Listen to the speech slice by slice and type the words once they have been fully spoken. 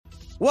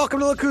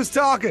Welcome to Look Who's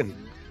Talking.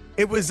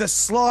 It was a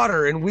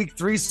slaughter in Week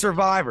 3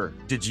 Survivor.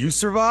 Did you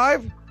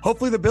survive?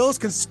 Hopefully the Bills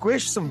can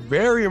squish some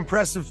very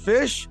impressive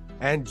fish,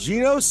 and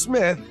Geno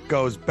Smith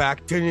goes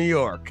back to New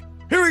York.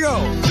 Here we go.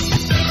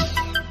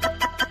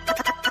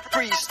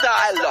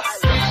 Freestyler.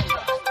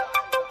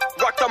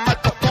 Rock the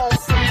microphone.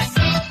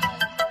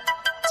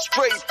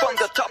 Straight from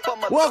the top of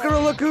my Welcome to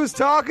Look Who's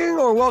Talking,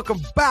 or welcome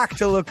back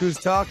to Look Who's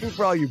Talking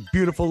for all you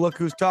beautiful Look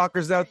Who's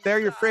Talkers out there.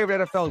 Your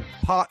favorite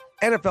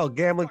NFL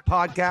gambling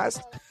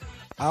podcast.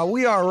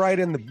 We are right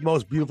in the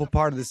most beautiful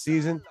part of the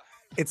season.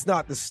 It's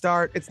not the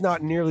start. It's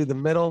not nearly the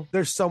middle.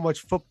 There's so much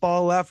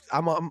football left.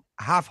 I'm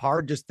half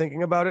hard just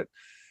thinking about it.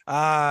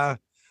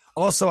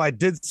 Also, I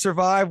did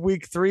survive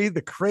Week 3.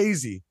 The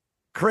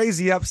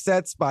crazy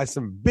upsets by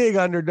some big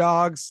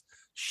underdogs.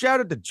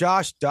 Shout out to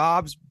Josh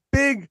Dobbs.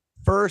 Big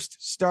first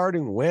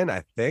starting win,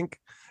 I think.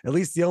 At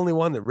least the only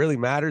one that really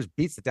matters.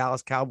 Beats the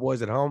Dallas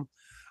Cowboys at home.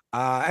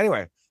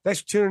 Anyway,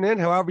 thanks for tuning in.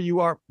 However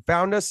you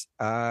found us,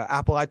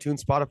 Apple,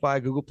 iTunes,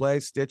 Spotify, Google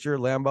Play, Stitcher,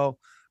 Lambo.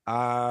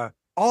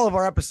 All of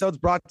our episodes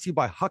brought to you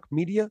by Huck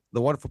Media,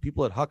 the wonderful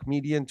people at Huck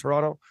Media in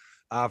Toronto.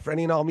 For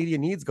any and all media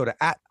needs, go to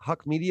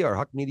 @HuckMedia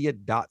or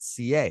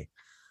huckmedia.ca.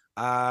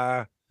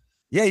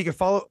 You can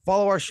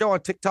follow our show on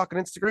TikTok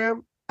and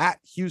Instagram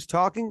 @Hughes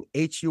Talking,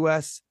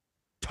 HUS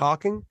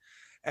Talking.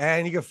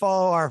 And you can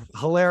follow our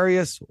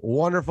hilarious,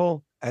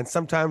 wonderful, and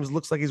sometimes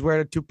looks like he's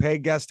wearing a toupee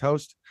guest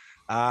host,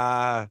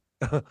 my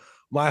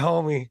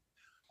homie,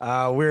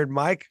 Weird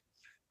Mike.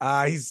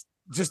 He's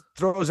just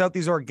throws out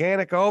these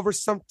organic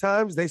overs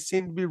sometimes. They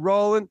seem to be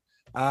rolling.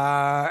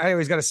 Anyway,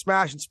 he's got a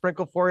smash and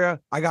sprinkle for you.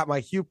 I got my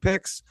Hugh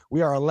picks.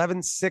 We are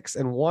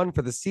 11-6-1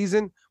 for the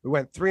season. We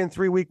went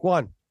 3-3 week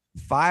 1,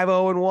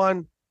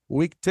 5-0-1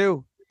 week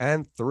 2,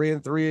 and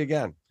 3-3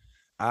 again.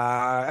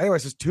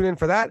 Anyways, just tune in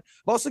for that.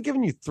 I've also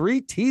given you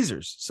 3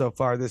 teasers so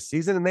far this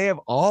season, and they have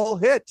all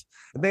hit.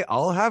 And they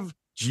all have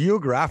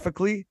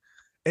geographically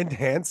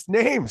enhanced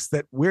names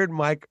that Weird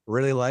Mike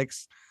really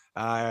likes.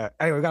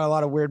 Anyway, we got a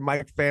lot of Weird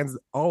Mike fans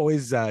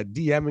always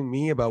DMing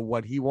me about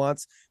what he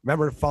wants.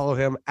 Remember to follow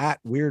him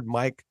 @Weird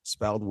Mike,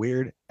 spelled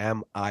Weird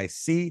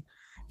M-I-C. If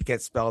you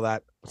can't spell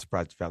that, I'm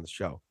surprised you found the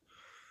show.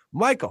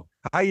 Michael,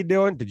 how you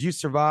doing? Did you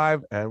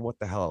survive? And what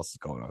the hell else is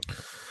going on?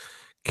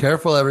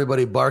 Careful,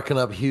 everybody barking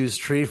up Hughes'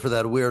 tree for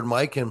that Weird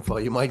Mike info.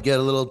 You might get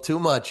a little too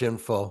much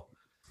info.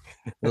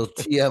 A little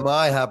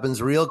TMI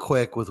happens real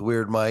quick with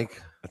Weird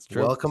Mike. That's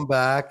true. Welcome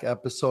back.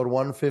 Episode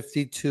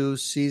 152,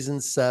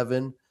 season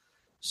 7.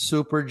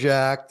 Super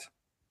jacked.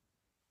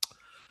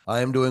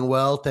 I am doing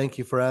well. Thank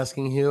you for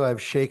asking, Hugh.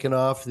 I've shaken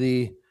off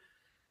the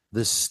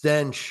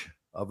stench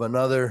of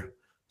another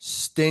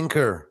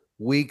stinker.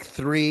 Week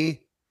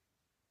 3.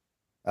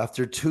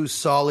 After 2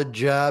 solid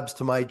jabs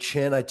to my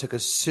chin, I took a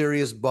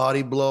serious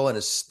body blow and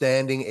a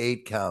standing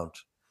 8 count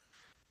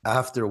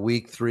after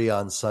week 3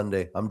 on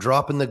Sunday. I'm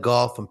dropping the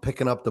golf. I'm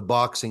picking up the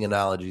boxing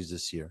analogies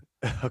this year.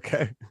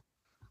 Okay.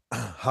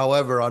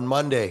 However, on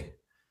Monday,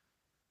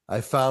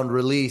 I found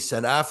release,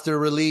 and after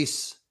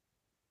release,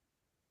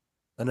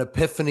 an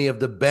epiphany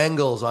of the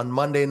Bengals on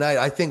Monday night.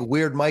 I think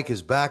Weird Mike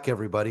is back,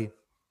 everybody.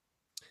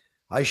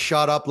 I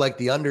shot up like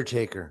the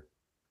Undertaker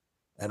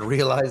and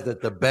realized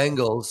that the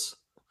Bengals,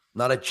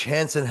 not a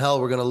chance in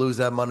hell we're going to lose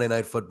that Monday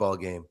Night Football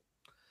game.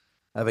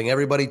 Having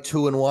everybody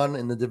 2-1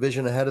 in the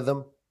division ahead of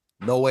them,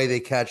 no way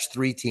they catch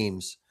 3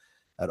 teams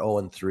at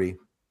 0-3.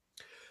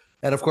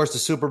 And, of course, the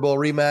Super Bowl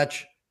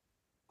rematch.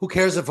 Who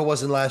cares if it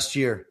wasn't last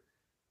year?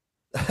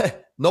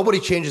 Nobody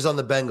changes on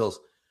the Bengals.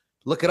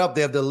 Look it up.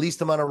 They have the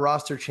least amount of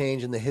roster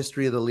change in the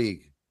history of the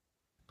league.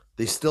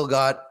 They still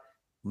got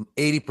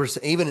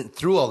 80%, even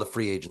through all the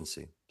free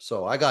agency.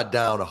 So I got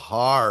down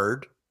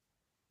hard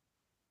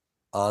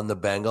on the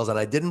Bengals, and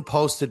I didn't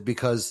post it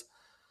because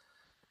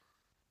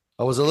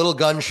I was a little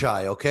gun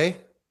shy, okay?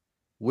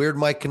 Weird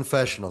Mike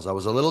confessionals. I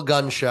was a little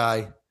gun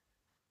shy.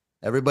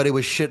 Everybody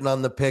was shitting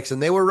on the picks,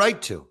 and they were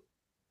right to.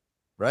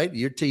 Right?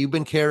 You've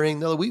been carrying.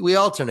 No, we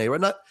alternate.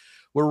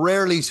 We're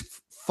rarely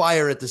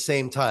fire at the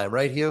same time,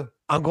 right, Hugh?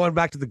 I'm going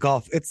back to the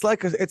golf. It's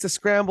like it's a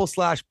scramble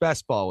 /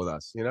 best ball with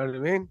us. You know what I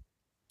mean?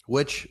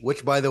 Which,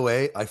 by the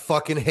way, I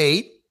fucking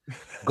hate.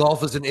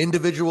 Golf is an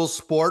individual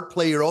sport.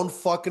 Play your own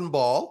fucking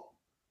ball.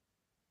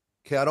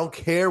 Okay, I don't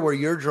care where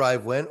your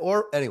drive went,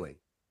 or anyway.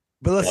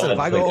 But listen, if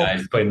I go,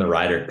 guys playing the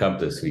Ryder Cup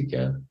this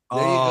weekend. There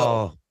you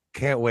go.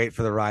 Can't wait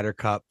for the Ryder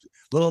Cup.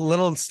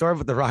 Little story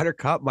with the Ryder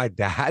Cup. My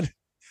dad,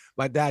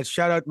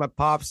 shout out to my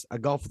pops. I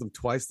golfed with him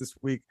twice this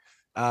week.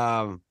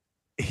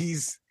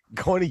 He's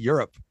going to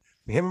Europe.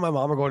 Him and my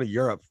mom are going to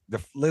Europe.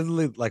 They're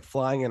literally like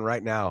flying in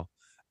right now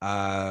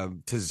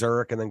to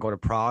Zurich and then going to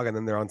Prague, and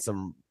then they're on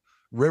some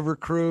river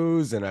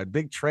cruise and a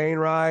big train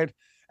ride,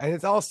 and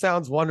it all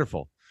sounds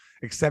wonderful.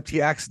 Except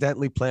he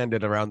accidentally planned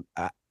it around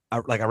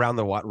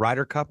the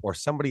Ryder Cup, or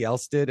somebody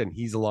else did, and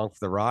he's along for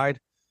the ride.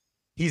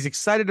 He's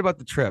excited about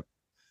the trip,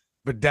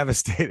 but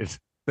devastated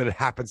that it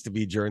happens to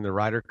be during the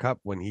Ryder Cup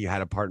when he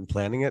had a part in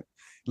planning it.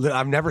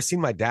 I've never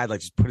seen my dad like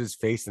just put his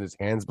face in his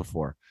hands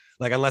before,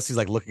 like unless he's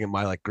like looking at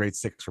my like grade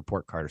 6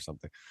 report card or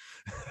something.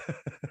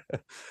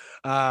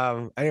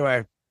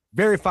 Anyway,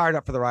 Very fired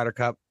up for the Ryder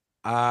Cup.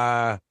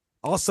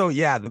 Also,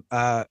 yeah,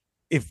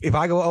 if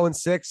I go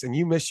 0-6 and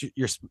you miss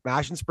your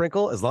smash and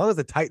sprinkle, as long as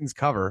the Titans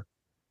cover,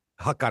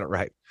 Huck got it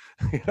right.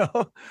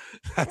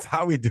 That's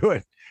how we do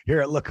it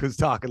here at Look Who's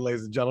Talking,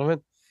 ladies and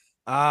gentlemen.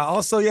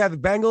 Also, yeah, the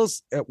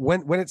Bengals,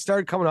 when it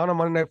started coming on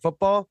Monday Night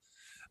Football,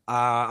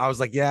 I was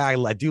like, yeah,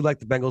 I do like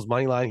the Bengals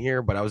money line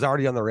here, but I was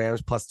already on the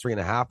Rams plus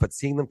 3.5. But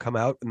seeing them come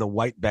out in the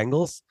white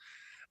Bengals,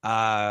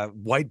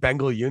 white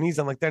Bengal unis,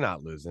 I'm like, they're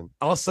not losing.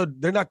 Also,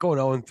 they're not going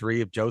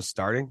 0-3 if Joe's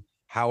starting.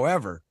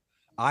 However,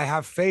 I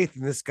have faith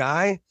in this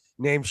guy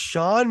named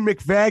Sean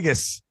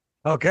McVegas.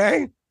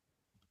 Okay,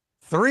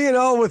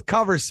 3-0 with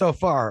covers so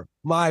far.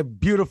 My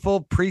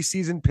beautiful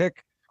preseason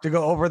pick to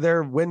go over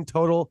their win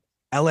total,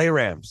 LA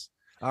Rams.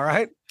 All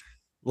right.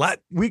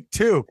 Week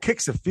 2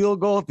 kicks a field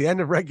goal at the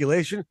end of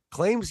regulation,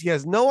 claims he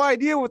has no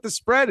idea what the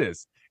spread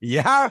is.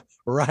 Yeah,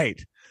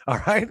 right. All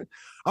right.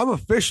 I'm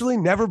officially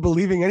never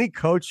believing any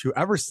coach who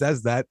ever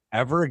says that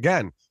ever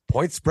again.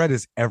 Point spread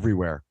is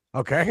everywhere.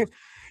 Okay.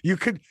 You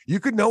could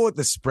know what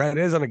the spread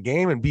is on a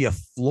game and be a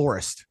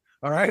florist.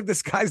 All right.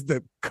 This guy's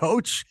the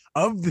coach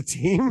of the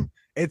team.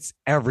 It's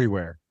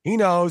everywhere. He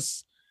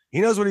knows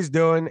what he's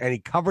doing. And he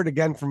covered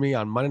again for me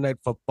on Monday Night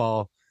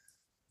Football.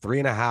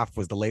 3.5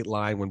 was the late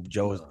line when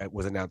Joe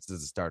was announced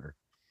as a starter.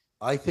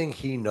 I think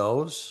he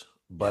knows,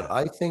 but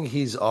I think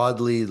he's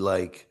oddly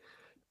like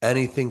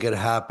anything could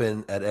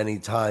happen at any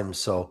time.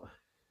 So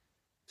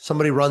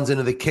somebody runs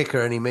into the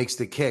kicker and he makes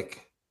the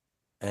kick,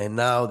 and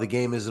now the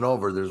game isn't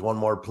over. There's one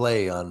more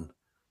play on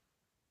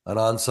an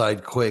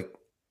onside quick.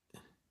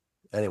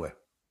 Anyway,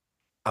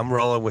 I'm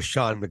rolling with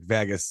Sean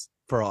McVegas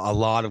for a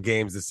lot of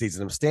games this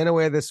season. I'm staying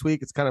away this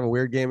week. It's kind of a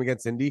weird game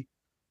against Indy,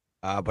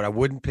 but I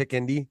wouldn't pick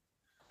Indy.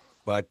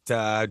 But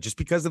just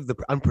because of the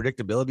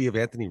unpredictability of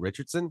Anthony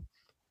Richardson,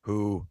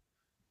 who,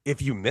 if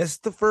you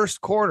missed the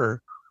first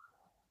quarter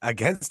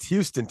against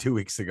Houston 2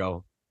 weeks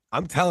ago,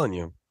 I'm telling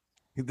you,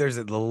 there's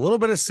a little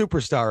bit of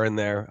superstar in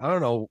there. I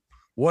don't know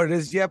what it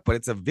is yet, but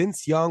it's a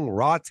Vince Young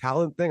raw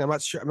talent thing. I'm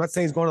not sure. I'm not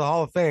saying he's going to the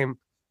Hall of Fame,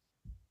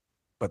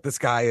 but this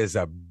guy is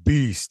a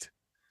beast.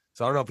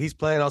 So I don't know if he's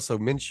playing. Also,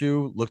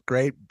 Minshew looked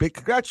great. Big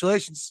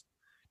congratulations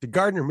to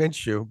Gardner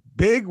Minshew.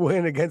 Big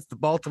win against the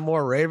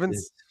Baltimore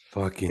Ravens.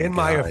 In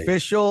my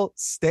official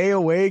stay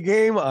away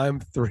game,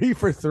 I'm 3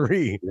 for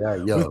 3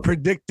 with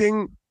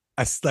predicting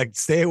a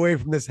stay away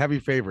from this heavy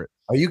favorite.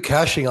 Are you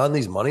cashing on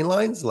these money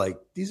lines? Like,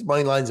 these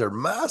money lines are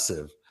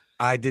massive.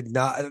 I did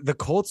not. The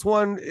Colts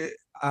one,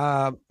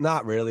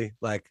 not really.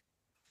 Like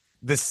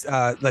this,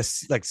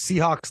 like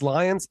Seahawks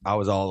Lions, I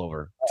was all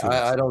over.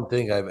 I don't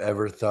think I've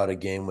ever thought a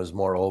game was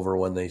more over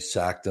when they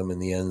sacked them in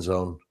the end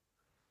zone.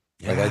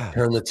 Like, I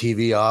turned the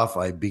TV off.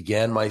 I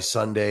began my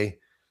Sunday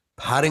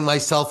patting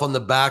myself on the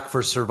back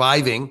for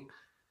surviving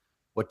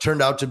what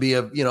turned out to be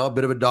a bit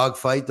of a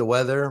dogfight. The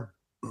weather.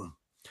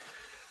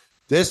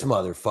 This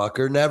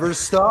motherfucker never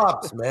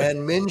stops, man.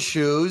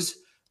 Minshew's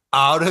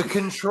out of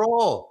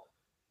control.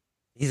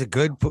 He's a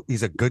good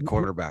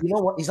quarterback. You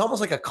know what? He's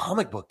almost like a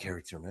comic book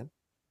character, man.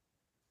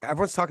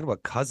 Everyone's talking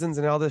about Cousins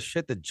and all this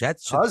shit. The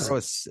Jets should what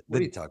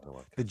are you talking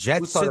about? The Jets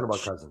Who's talking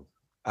about Cousins?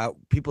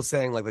 People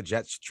saying like the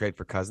Jets should trade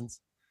for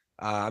Cousins.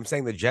 I'm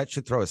saying the Jets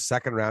should throw a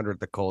second rounder at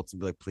the Colts and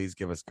be like, please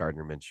give us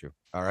Gardner Minshew.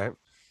 All right.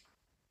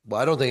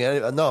 Well, I don't think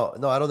I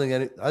don't think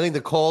any. I think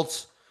the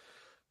Colts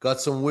got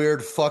some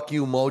weird fuck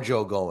you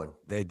mojo going.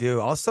 They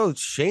do. Also,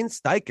 Shane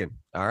Steichen.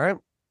 All right.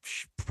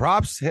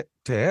 Props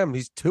to him.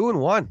 He's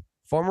 2-1.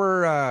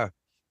 Former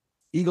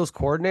Eagles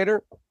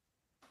coordinator,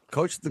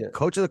 coach of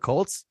the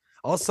Colts.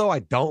 Also, I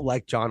don't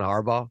like John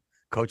Harbaugh,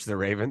 coach of the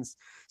Ravens.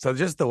 So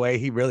just the way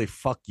he really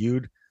fuck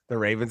you'd the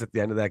Ravens at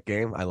the end of that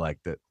game, I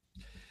liked it.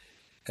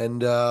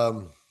 And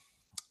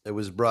it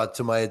was brought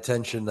to my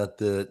attention that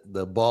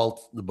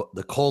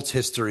the Colts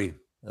history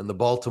and the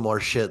Baltimore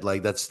shit,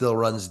 like, that still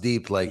runs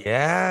deep. Like,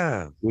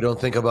 yeah, we don't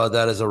think about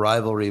that as a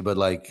rivalry, but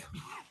like,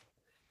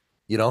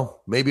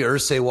 maybe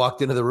Irsay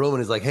walked into the room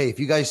and is like, hey, if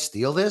you guys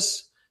steal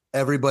this,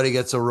 everybody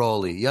gets a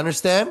rollie. You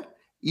understand?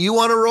 You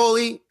want a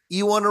rollie?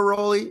 You want a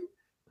rollie?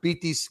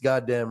 Beat these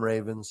goddamn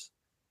Ravens.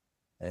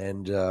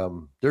 And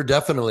they're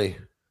definitely.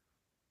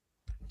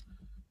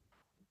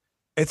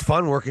 It's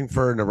fun working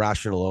for an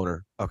irrational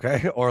owner,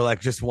 okay? Or like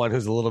just one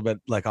who's a little bit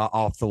like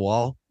off the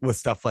wall with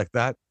stuff like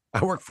that.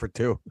 I work for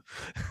two.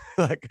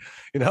 Like,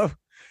 you can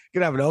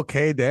have an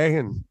okay day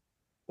and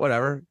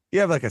whatever. You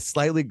have like a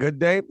slightly good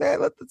day.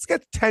 Man, let's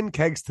get 10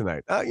 kegs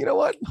tonight. You know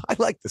what? I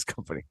like this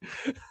company.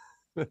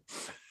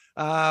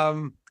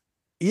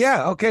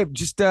 Yeah, okay.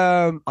 Just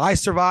I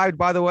survived,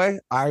 by the way.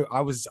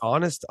 I was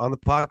honest on the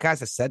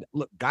podcast. I said,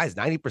 look, guys,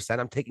 90%,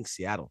 I'm taking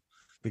Seattle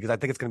because I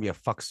think it's going to be a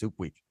fuck soup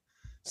week.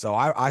 So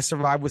I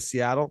survived with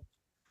Seattle.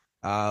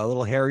 A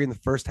little hairy in the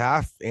first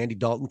half. Andy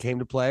Dalton came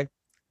to play.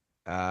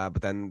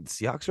 But then the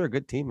Seahawks are a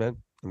good team, man.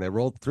 And they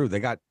rolled through. They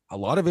got a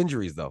lot of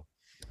injuries, though.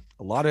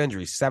 A lot of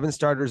injuries. 7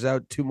 starters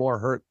out, 2 more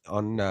hurt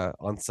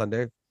on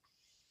Sunday.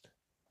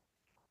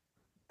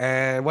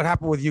 And what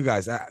happened with you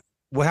guys?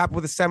 What happened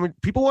with the cemetery?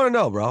 People want to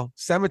know, bro.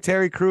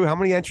 Cemetery crew, how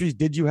many entries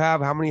did you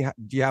have? How many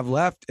do you have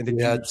left? And did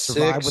you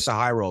survive with the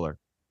high roller?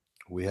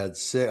 We had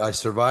 6. I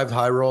survived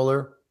High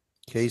Roller,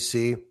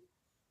 KC.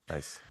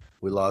 Nice.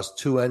 We lost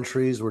 2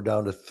 entries. We're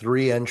down to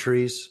 3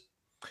 entries.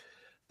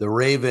 The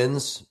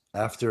Ravens,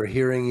 after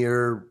hearing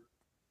your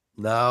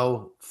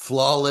now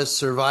flawless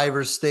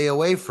survivors stay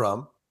away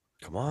from.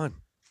 Come on.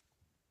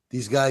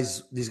 These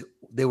guys,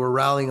 they were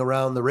rallying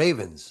around the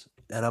Ravens.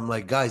 And I'm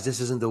like, guys, this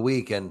isn't the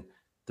week. And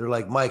they're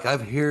like, Mike,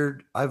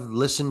 I've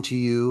listened to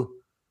you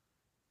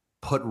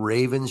put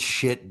Ravens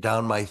shit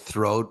down my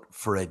throat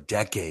for a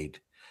decade.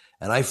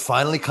 And I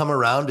finally come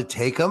around to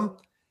take them.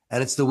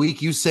 And it's the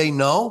week you say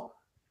no.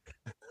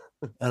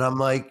 And I'm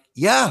like,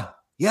 yeah.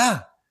 You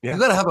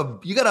gotta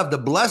have the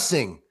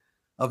blessing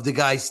of the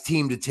guy's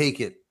team to take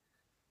it.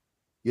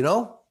 You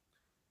know,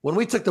 when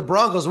we took the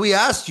Broncos, we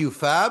asked you,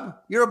 Fab,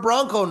 you're a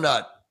Bronco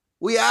nut.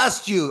 We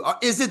asked you,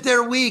 is it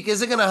their week?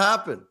 Is it going to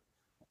happen?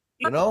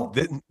 You know,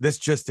 this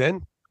just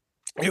in,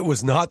 it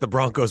was not the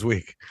Broncos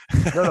week.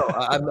 No,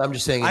 I'm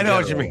just saying. I know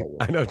what you mean.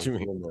 I know what you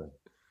mean.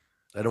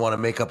 I don't want to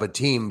make up a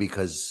team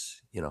because,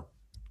 you know,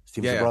 this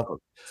team's the Yeah. Broncos.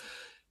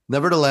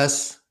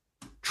 Nevertheless,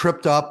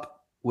 tripped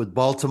up with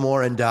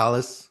Baltimore and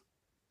Dallas.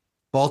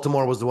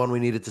 Baltimore was the one we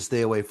needed to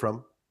stay away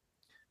from,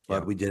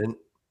 but we didn't.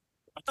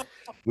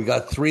 We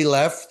got 3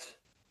 left,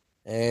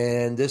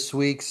 and this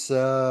week's,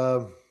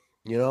 I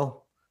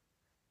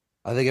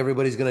think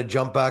everybody's going to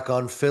jump back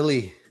on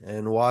Philly,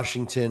 and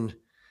Washington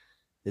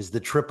is the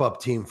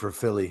trip-up team for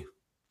Philly.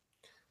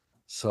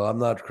 So I'm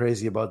not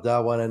crazy about that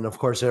one. And, of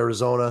course,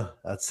 Arizona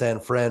at San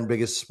Fran,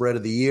 biggest spread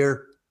of the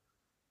year,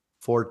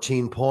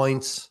 14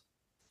 points.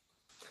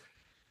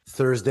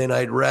 Thursday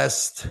night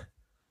rest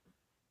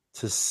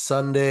to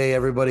Sunday,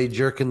 everybody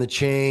jerking the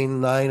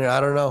chain. 9, I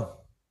don't know.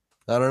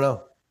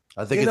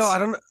 I think I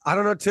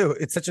don't know too.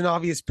 It's such an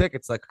obvious pick.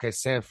 It's like, okay,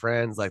 San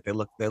Fran's like they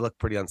look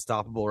pretty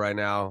unstoppable right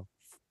now.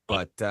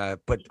 But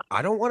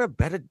I don't want to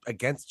bet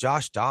against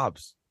Josh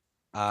Dobbs.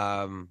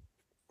 The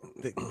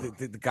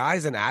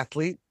guy's an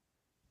athlete.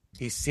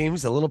 He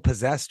seems a little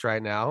possessed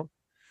right now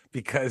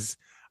because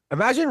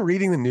imagine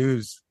reading the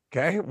news.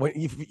 Okay, when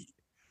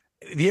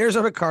the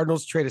Arizona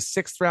Cardinals trade a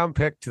 6th round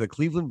pick to the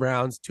Cleveland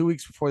Browns 2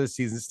 weeks before the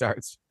season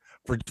starts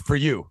for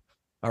you.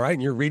 All right,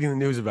 and you're reading the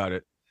news about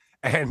it,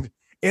 and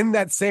in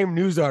that same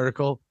news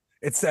article,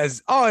 it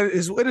says,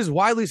 it is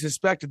widely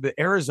suspected that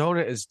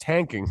Arizona is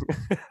tanking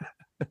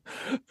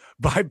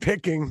by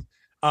picking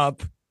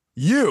up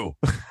you.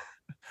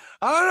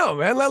 I don't know,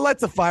 man. That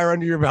lights a fire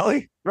under your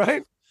belly,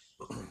 right?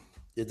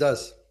 It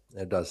does.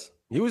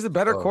 He was the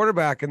better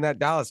quarterback in that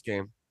Dallas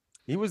game.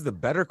 He was the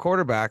better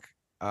quarterback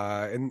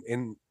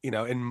in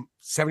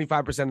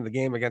 75% of the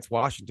game against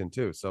Washington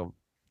too. So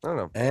I don't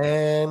know.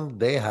 And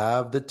they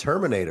have the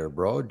Terminator,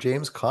 bro,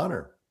 James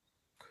Conner.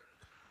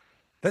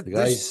 The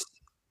guys,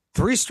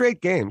 3 straight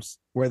games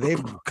where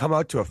they've come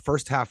out to a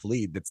first half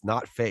lead that's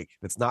not fake,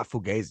 that's not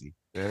fugazi.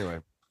 Anyway,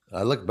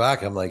 I look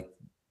back, I'm like,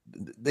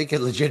 they could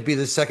legit be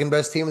the second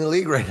best team in the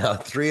league right now,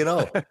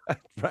 3-0.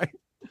 Right?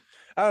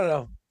 I don't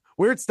know.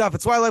 Weird stuff.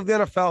 It's why I love the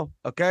NFL.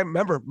 Okay,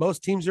 remember,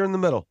 most teams are in the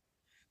middle,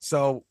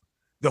 so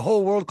the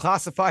whole world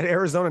classified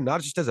Arizona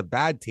not just as a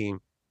bad team,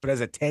 but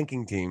as a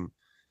tanking team,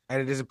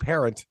 and it is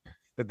apparent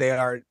that they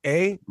are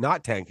A,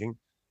 not tanking,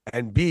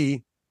 and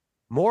B,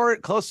 more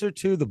closer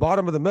to the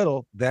bottom of the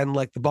middle than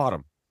like the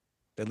bottom,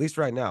 at least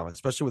right now,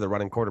 especially with a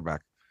running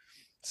quarterback.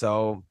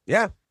 So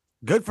yeah,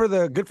 good for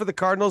the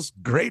Cardinals.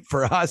 Great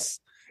for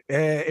us.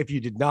 If you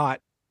did not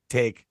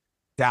take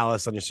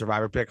Dallas on your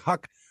survivor pick,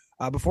 Huck.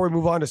 Before we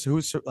move on to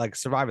who's like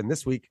surviving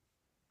this week,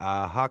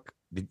 Huck,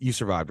 you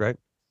survived, right?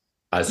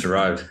 I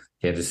survived.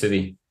 Kansas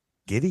City.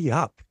 Giddy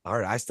up. All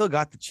right, I still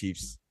got the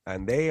Chiefs,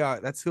 and they are.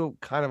 That's who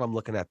kind of I'm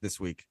looking at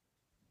this week.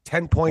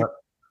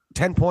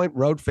 10-point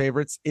road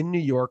favorites in New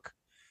York,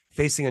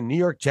 facing a New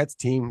York Jets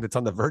team that's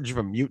on the verge of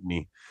a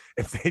mutiny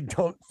if they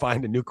don't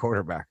find a new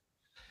quarterback.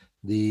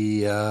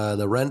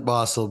 The rent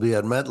boss will be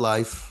at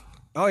MetLife.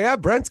 Oh yeah,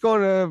 Brent's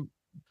going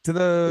to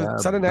the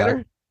Sunday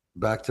Nighter.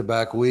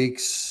 Back-to-back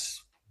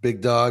weeks. Big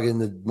dog in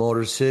the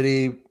Motor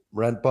City.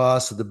 Rent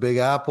boss at the Big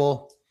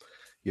Apple.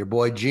 Your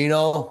boy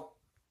Geno.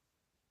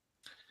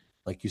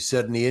 Like you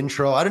said in the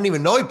intro, I didn't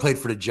even know he played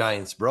for the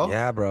Giants, bro.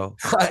 Yeah, bro.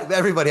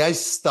 Everybody, I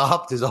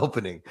stopped his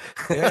opening.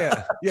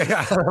 Yeah.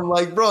 I'm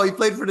like, bro, he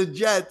played for the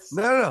Jets.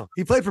 No.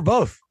 He played for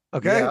both.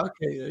 Okay. Yeah,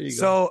 okay. There you go.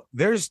 So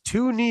there's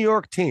 2 New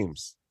York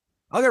teams.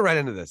 I'll get right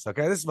into this.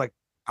 Okay. This is like,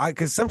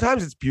 because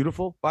sometimes it's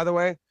beautiful, by the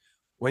way,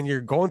 when you're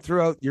going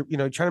throughout, you're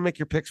trying to make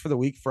your picks for the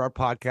week for our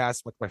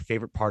podcast, like my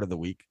favorite part of the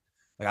week.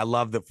 Like I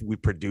love that we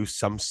produce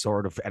some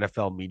sort of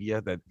NFL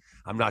media that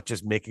I'm not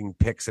just making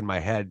picks in my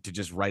head to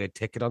just write a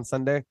ticket on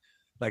Sunday,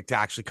 like to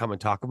actually come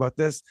and talk about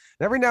this.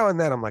 And every now and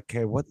then I'm like,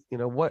 okay, what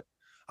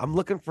I'm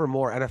looking for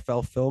more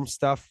NFL film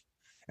stuff.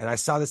 And I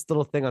saw this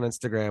little thing on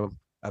Instagram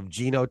of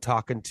Geno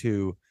talking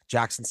to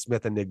Jackson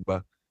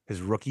Smith-Njigba,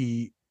 his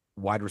rookie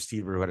wide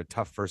receiver who had a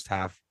tough first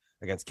half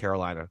against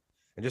Carolina.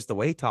 And just the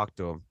way he talked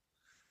to him,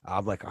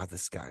 I'm like, oh,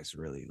 this guy's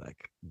really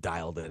like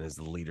dialed in as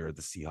the leader of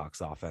the Seahawks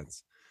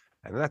offense.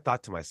 And then I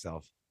thought to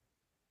myself,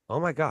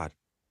 oh my God,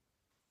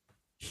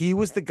 he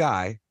was the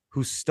guy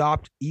who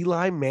stopped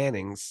Eli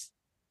Manning's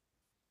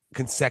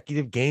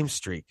consecutive game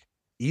streak.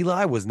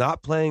 Eli was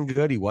not playing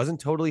good. He wasn't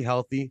totally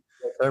healthy.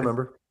 Yes, I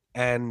remember.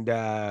 And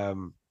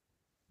the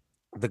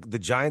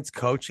Giants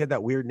coach had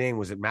that weird name.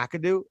 Was it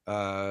McAdoo?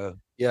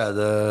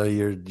 Yeah,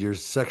 your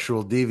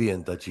sexual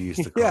deviant that you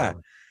used to call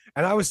him.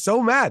 And I was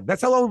so mad.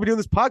 That's how long we've been doing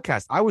this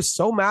podcast. I was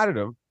so mad at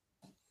him.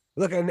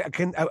 Look,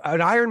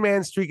 an Iron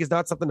Man streak is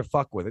not something to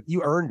fuck with.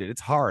 You earned it.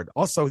 It's hard.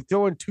 Also,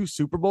 throwing 2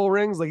 Super Bowl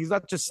rings, like he's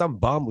not just some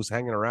bum who's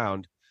hanging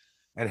around.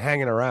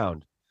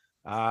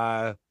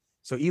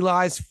 So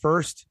Eli's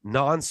first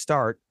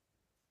non-start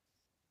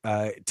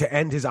to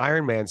end his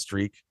Iron Man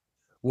streak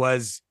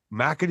was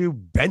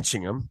McAdoo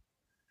benching him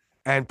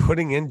and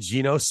putting in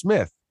Geno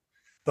Smith.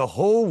 The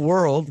whole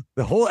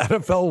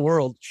NFL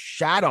world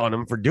shat on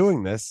him for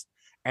doing this,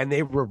 and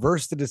they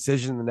reversed the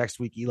decision the next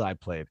week Eli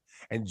played.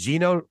 And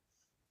Geno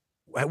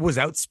was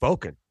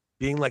outspoken,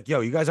 being like,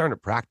 yo, you guys aren't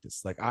at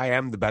practice. Like, I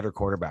am the better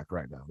quarterback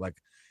right now. Like,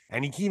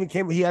 and he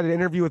had an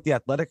interview with The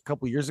Athletic a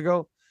couple of years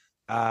ago,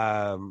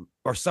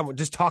 or someone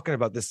just talking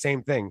about the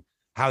same thing,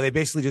 how they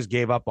basically just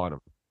gave up on him.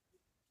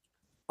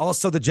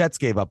 Also, the Jets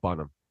gave up on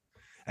him.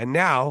 And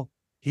now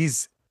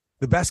he's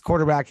the best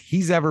quarterback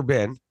he's ever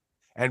been.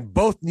 And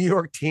both New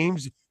York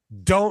teams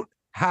don't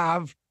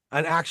have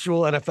an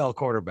actual NFL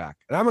quarterback.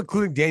 And I'm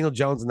including Daniel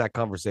Jones in that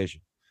conversation.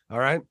 All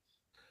right.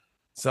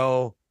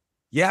 So,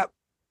 yep,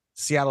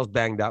 Seattle's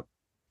banged up.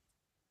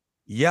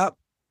 Yep,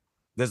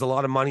 there's a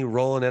lot of money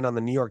rolling in on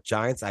the New York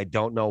Giants. I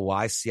don't know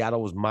why.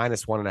 Seattle was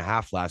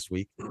 -1.5 last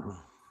week.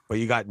 But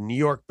you got New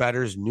York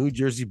bettors, New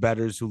Jersey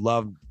bettors who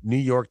love New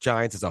York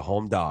Giants as a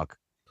home dog.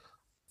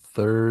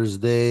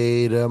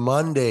 Thursday to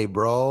Monday,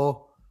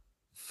 bro.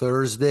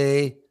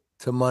 Thursday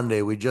to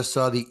Monday. We just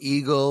saw the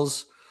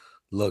Eagles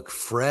look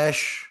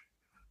fresh,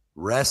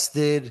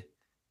 rested,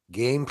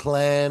 game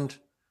planned.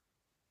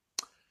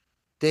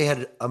 They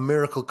had a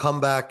miracle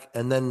comeback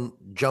and then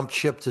jumped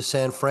ship to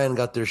San Fran,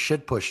 got their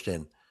shit pushed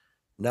in.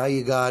 Now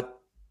you got,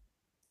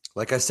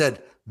 like I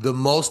said, the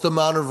most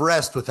amount of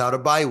rest without a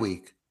bye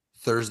week.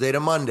 Thursday to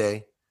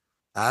Monday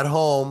at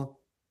home.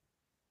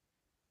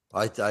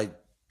 I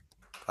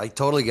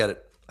totally get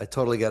it. I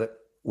totally get it.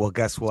 Well,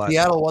 guess what?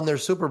 Seattle won their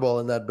Super Bowl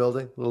in that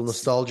building. A little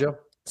nostalgia.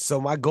 So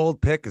my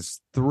gold pick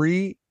is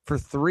 3 for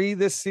 3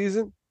 this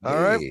season.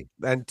 All right.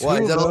 And two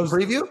of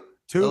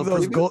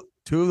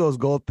those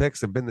gold picks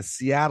have been the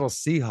Seattle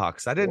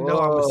Seahawks. I didn't know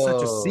I was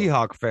such a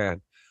Seahawk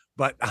fan,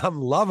 but I'm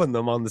loving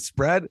them on the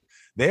spread.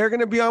 They're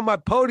going to be on my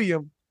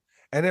podium.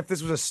 And if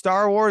this was a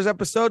Star Wars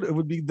episode, it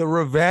would be the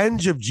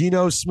revenge of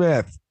Geno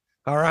Smith.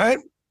 All right.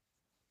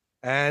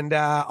 And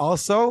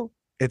also,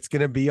 it's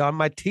going to be on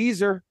my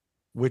teaser,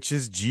 which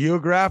is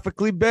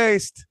geographically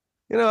based.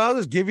 You know, I'll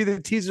just give you the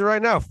teaser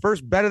right now.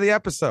 First bet of the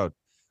episode.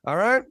 All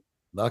right.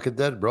 Knock it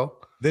dead, bro.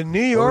 The New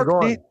York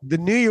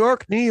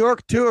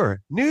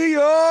tour. New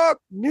York.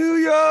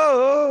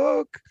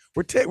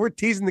 We're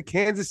teasing the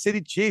Kansas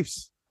City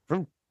Chiefs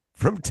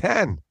from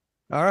 10.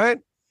 All right.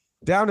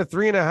 Down to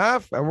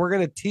 3.5. And we're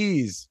going to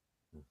tease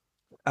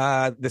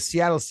the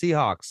Seattle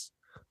Seahawks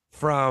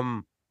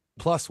from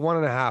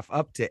 +1.5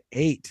 up to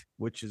 8,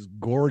 which is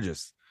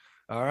gorgeous.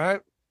 All right.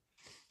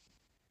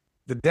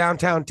 The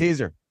downtown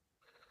teaser.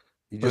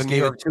 You just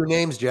gave it 2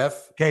 names,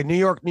 Jeff. Okay, New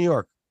York.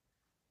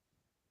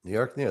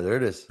 There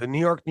it is. The New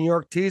York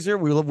teaser.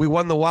 We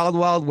won the Wild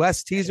Wild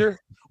West teaser.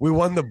 We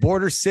won the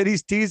Border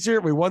Cities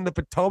teaser. We won the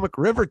Potomac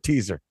River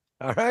teaser.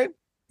 All right.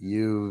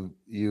 You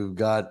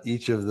got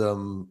each of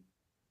them,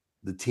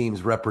 the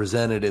teams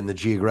represented in the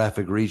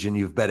geographic region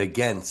you've bet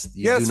against.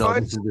 You do know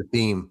fine. This is the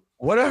theme.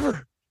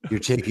 Whatever. You're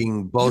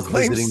taking both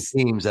visiting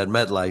teams at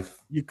MetLife.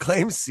 You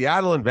claim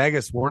Seattle and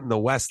Vegas weren't in the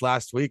West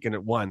last week and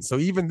it won. So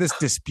even this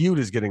dispute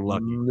is getting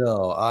lucky.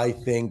 No, I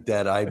think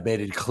that I made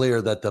it clear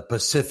that the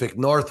Pacific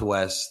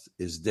Northwest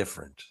is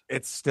different.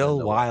 It's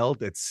still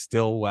wild. It's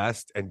still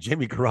West. And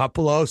Jimmy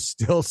Garoppolo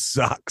still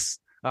sucks.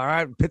 All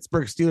right.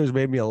 Pittsburgh Steelers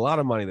made me a lot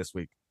of money this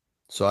week.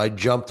 So I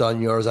jumped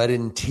on yours. I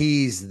didn't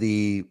tease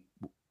I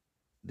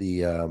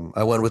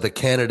went with a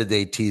Canada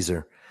Day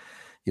teaser.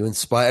 You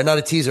inspired, not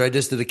a teaser. I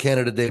just did a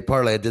Canada Day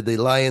parlay. I did the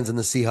Lions and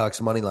the Seahawks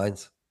money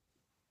lines.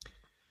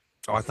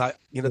 Oh, I thought,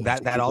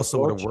 that also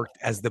would have worked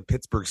as the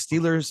Pittsburgh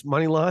Steelers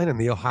money line and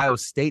the Ohio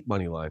State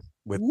money line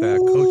with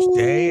Coach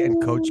Day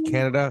and Coach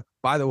Canada.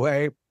 By the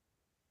way,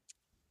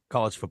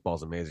 college football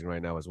is amazing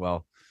right now as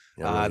well.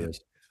 Yeah, it really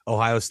is.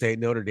 Ohio State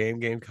Notre Dame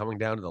game coming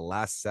down to the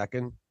last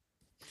second.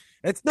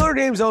 It's Notre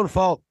Dame's own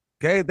fault.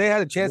 Okay, they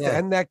had a chance to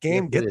end that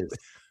game.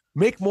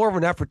 Make more of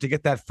an effort to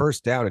get that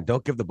first down and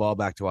don't give the ball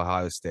back to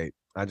Ohio State.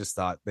 They just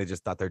thought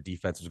their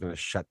defense was going to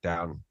shut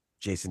down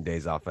Jason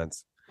Day's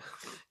offense.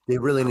 They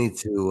really need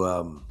to,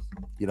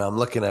 I'm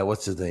looking at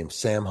what's his name,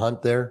 Sam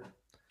Hunt there,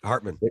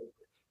 Hartman.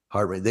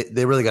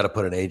 They really got to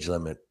put an age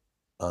limit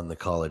on the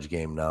college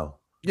game now.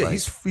 Yeah,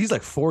 right? He's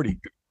like 40.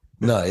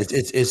 No,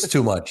 it's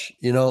too much.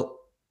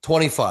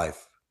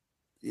 25.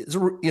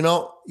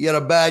 You had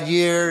a bad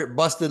year,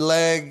 busted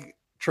leg,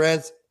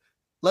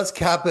 Let's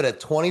cap it at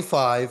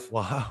 25.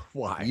 Wow.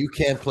 Why? You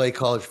can't play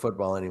college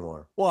football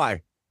anymore.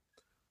 Why?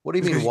 What do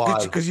you mean, why?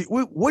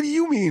 What do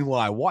you mean,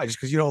 why? Why? Just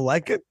because you don't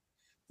like it?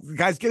 The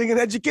guy's getting an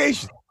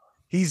education.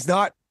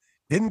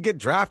 Didn't get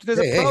drafted as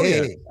a pro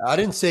yet. Hey, I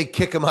didn't say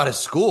kick him out of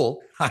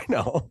school. I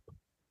know.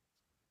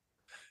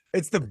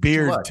 It's the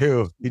beard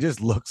too. He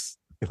looks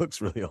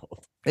really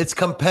old. It's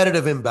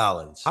competitive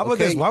imbalance. How about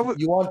this?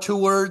 You want 2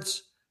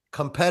 words?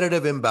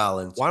 Competitive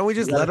imbalance. Why don't we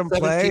just let him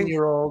play?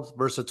 17-year-old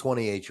versus a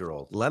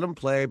 28-year-old. Let him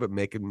play, but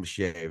make him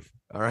shave.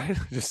 All right,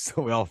 just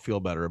so we all feel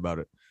better about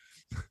it.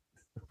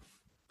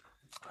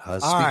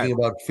 Speaking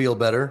about feel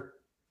better,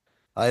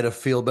 I had a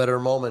feel better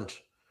moment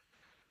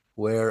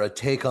where a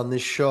take on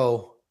this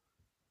show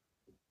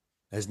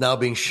is now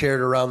being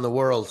shared around the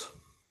world.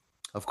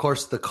 Of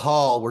course, the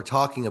call we're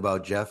talking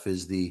about, Jeff,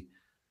 is the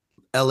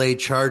LA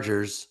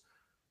Chargers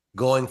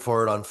going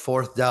for it on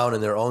 4th down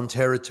in their own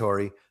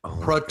territory,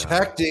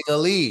 protecting a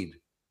lead.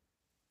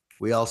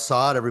 We all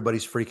saw it.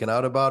 Everybody's freaking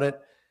out about it.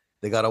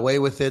 They got away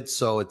with it,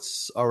 so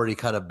it's already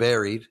kind of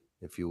buried,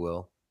 if you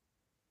will.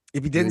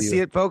 If you didn't see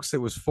it, folks,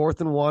 it was 4th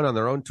and 1 on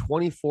their own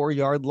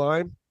 24-yard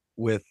line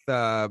with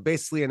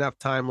basically enough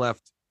time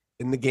left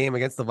in the game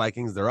against the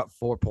Vikings. They're up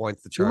 4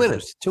 points. The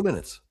Chargers. 2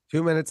 minutes.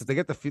 2 minutes. If they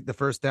get the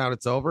first down,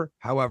 it's over.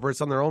 However,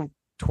 it's on their own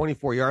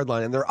 24-yard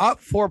line, and they're up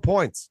 4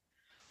 points.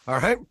 All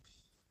right?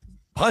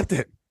 Punt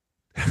it.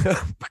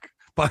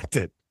 Punt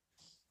it.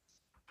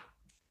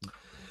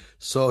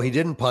 So he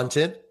didn't punt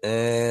it,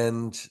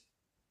 and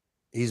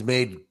he's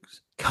made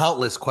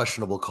countless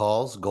questionable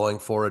calls, going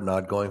for it,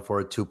 not going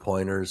for it,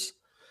 2-pointers.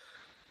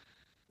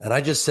 And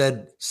I just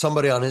said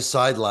somebody on his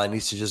sideline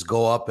needs to just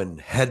go up and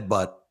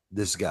headbutt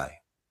this guy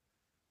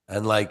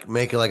and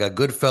make it like a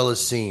Goodfellas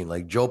scene,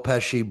 like Joe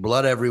Pesci,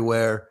 blood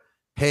everywhere.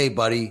 Hey,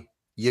 buddy,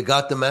 you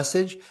got the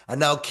message? And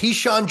now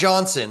Keyshawn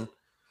Johnson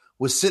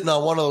was sitting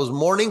on one of those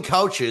morning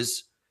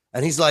couches,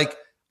 and he's like,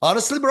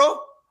 honestly, bro,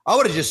 I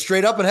would have just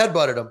straight up and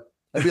headbutted him.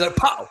 I'd be like,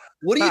 pow,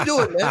 what are you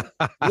doing, man?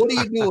 What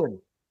are you doing?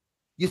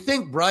 You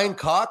think Brian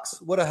Cox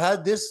would have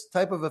had this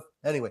type of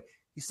anyway,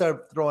 he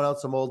started throwing out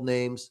some old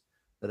names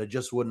that I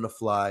just wouldn't have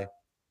fly.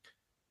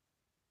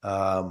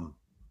 I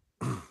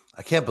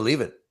can't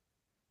believe it.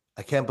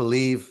 I can't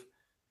believe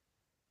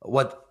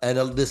and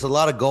there's a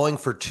lot of going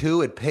for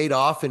 2. It paid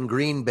off in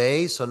Green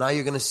Bay. So now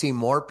you're going to see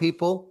more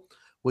people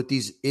with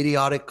these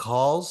idiotic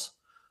calls.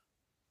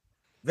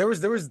 There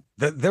was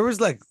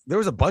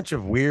a bunch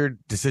of weird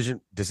decision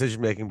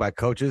making by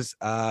coaches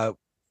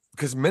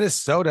because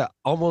Minnesota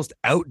almost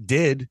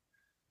outdid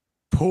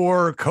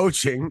poor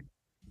coaching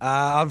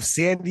of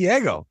San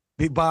Diego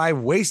by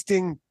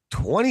wasting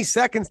 20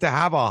 seconds to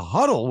have a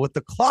huddle with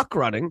the clock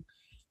running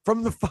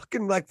from the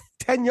fucking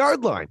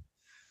 10-yard line.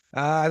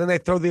 And then they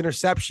throw the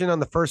interception on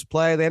the first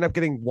play. They end up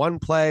getting 1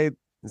 play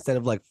instead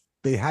of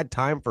they had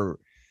time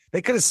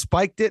they could have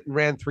spiked it and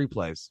ran 3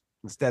 plays.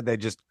 Instead, they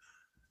just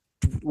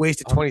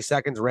wasted 20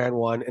 seconds, ran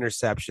 1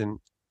 interception.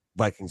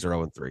 Vikings are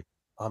 0-3.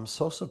 I'm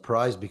so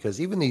surprised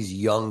because even these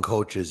young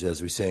coaches,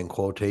 as we say in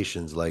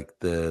quotations, like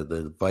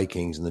the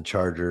Vikings and the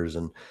Chargers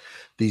and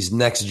these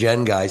next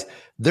gen guys,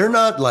 they're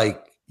not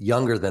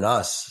younger than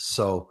us.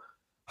 So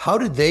how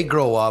did they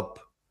grow up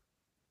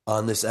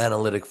on this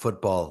analytic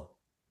football?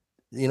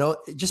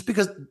 Just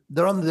because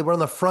they were on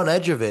the front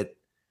edge of it,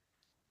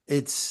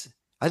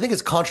 I think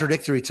it's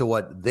contradictory to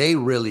what they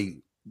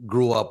really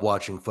grew up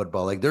watching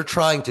football. They're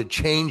trying to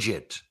change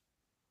it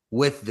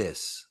with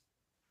this.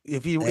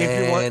 If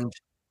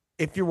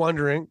you're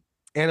wondering,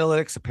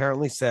 analytics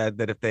apparently said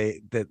that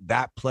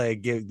that play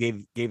gave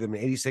them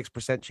an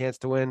 86% chance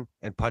to win,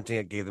 and punting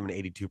it gave them an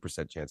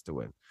 82% chance to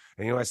win.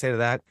 And you know what I say to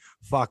that?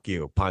 Fuck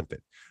you, punt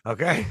it.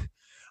 Okay.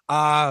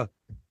 But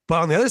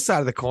on the other side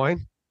of the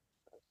coin,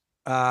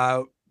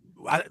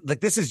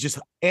 this is just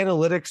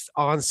analytics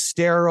on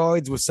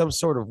steroids with some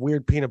sort of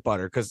weird peanut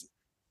butter because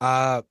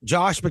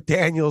Josh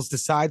McDaniels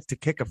decides to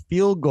kick a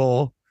field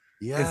goal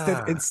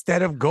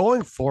instead of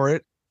going for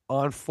it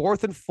on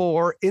 4th and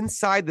 4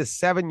 inside the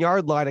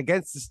 7-yard line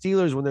against the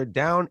Steelers when they're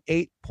down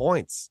 8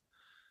 points.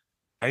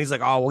 And he's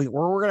like, oh,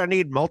 we're going to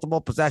need multiple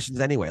possessions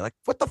anyway.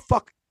 What the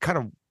fuck kind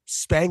of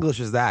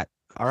Spanglish is that?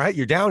 All right.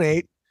 You're down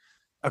 8.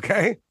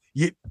 Okay.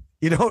 You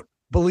don't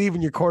believe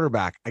in your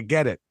quarterback. I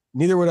get it.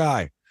 Neither would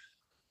I.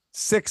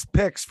 6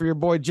 picks for your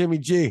boy Jimmy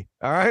G.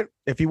 All right.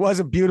 If he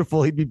wasn't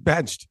beautiful, he'd be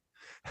benched.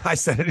 I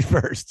said it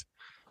first.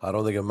 I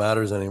don't think it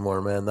matters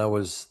anymore, man.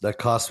 That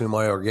cost me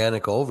my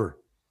organic over.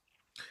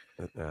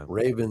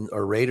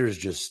 Raiders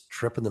just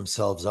tripping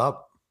themselves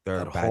up.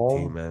 They're a bad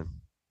team, man.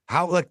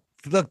 Look,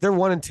 they're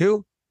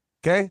 1-2.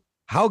 Okay.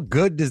 How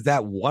good does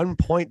that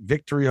 1-point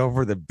victory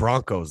over the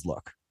Broncos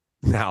look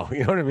now? You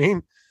know what I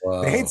mean?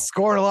 Wow. They ain't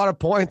scoring a lot of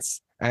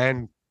points,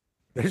 and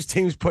there's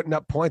teams putting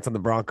up points on the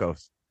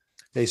Broncos.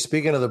 Hey,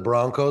 speaking of the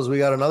Broncos, we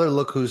got another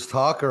Look Who's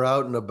Talker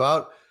out and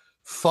about.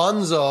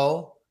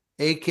 Funzo,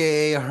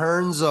 a.k.a.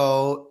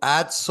 Hernzo,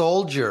 at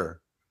Soldier.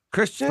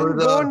 Christian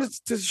going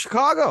to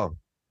Chicago.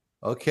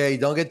 Okay,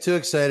 don't get too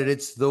excited.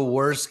 It's the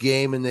worst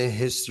game in the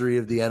history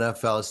of the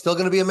NFL. It's still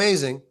going to be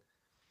amazing.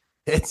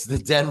 It's the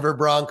Denver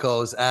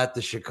Broncos at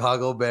the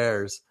Chicago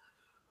Bears.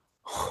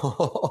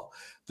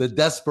 The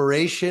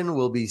desperation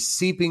will be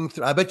seeping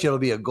through. I bet you it'll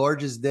be a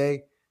gorgeous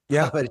day.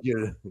 Yeah.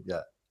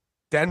 Yeah.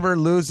 Denver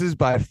loses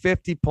by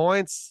 50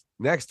 points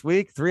next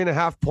week.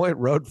 3.5-point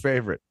road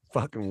favorite.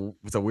 Fucking,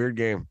 it's a weird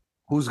game.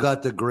 Who's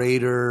got the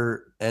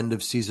greater end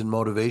of season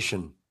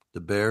motivation?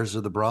 The Bears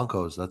or the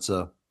Broncos? Who's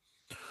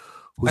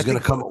going to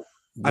come?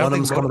 One of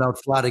them's coming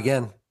out flat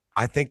again.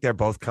 I think they're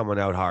both coming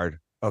out hard.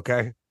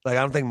 Okay. Like,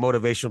 I don't think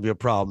motivation will be a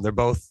problem. They're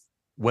both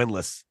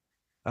winless.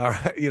 All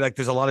right.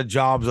 There's a lot of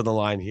jobs on the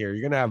line here.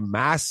 You're going to have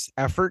mass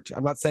effort.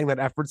 I'm not saying that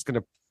effort's going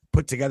to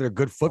put together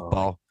good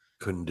football.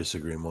 Couldn't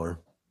disagree more.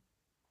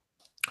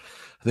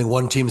 I think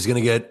one team's going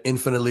to get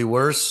infinitely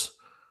worse,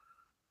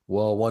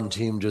 while one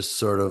team just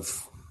sort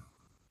of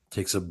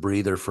takes a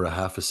breather for a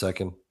half a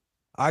second.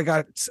 I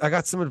got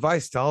some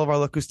advice to all of our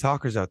Look Who's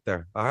Talkers out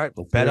there. All right.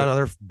 Bet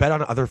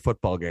on other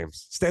football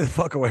games. Stay the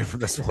fuck away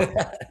from this one.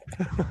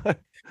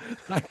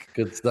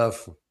 Good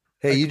stuff.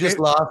 Hey, you just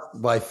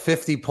lost by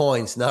 50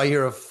 points. Now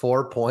you're a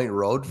 4-point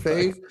road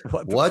fave.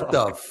 What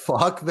the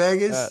fuck,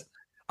 Vegas?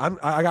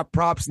 I got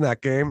props in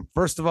that game.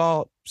 First of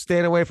all,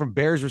 staying away from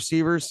Bears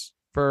receivers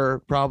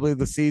for probably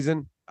the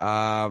season.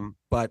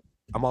 But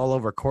I'm all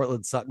over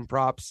Cortland Sutton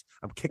props.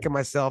 I'm kicking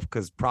myself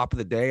because prop of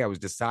the day, I was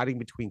deciding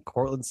between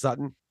Cortland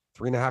Sutton,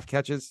 3.5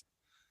 catches,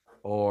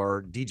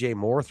 or DJ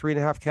Moore,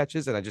 3.5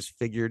 catches. And I just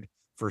figured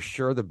for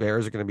sure the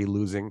Bears are going to be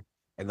losing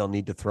and they'll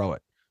need to throw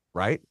it,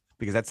 right?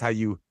 Because that's how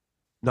you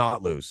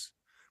not lose.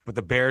 But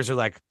the Bears are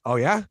like, oh,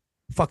 yeah?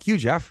 Fuck you,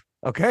 Jeff.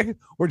 Okay?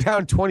 We're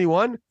down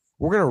 21.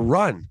 We're going to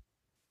run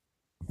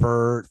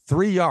for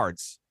 3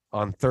 yards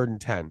on 3rd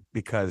and 10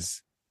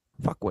 because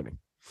fuck winning.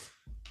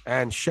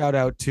 And shout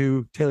out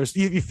to Taylor.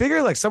 You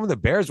figure like some of the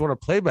Bears want to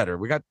play better.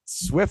 We got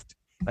Swift,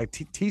 like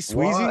T.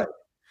 Sweezy.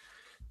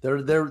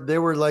 They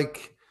were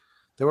like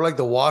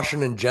the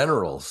Washington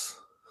Generals.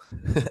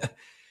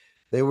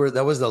 That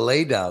was the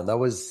laydown. That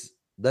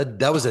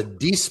was a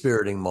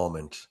despiriting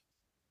moment.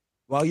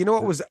 Well, you know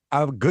what was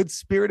a good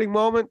spiriting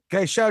moment?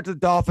 Okay, shout out to the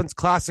Dolphins,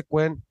 classic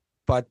win.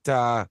 But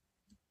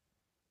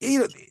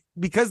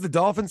because the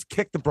Dolphins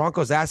kicked the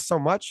Broncos' ass so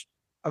much,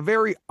 a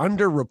very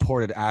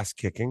underreported ass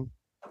kicking.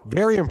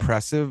 Very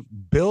impressive.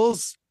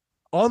 Bills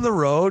on the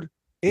road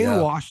in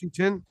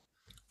Washington.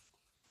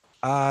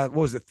 What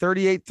was it,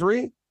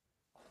 38-3?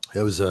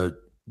 It was a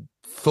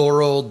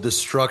thorough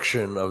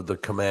destruction of the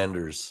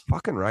Commanders.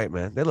 Fucking right,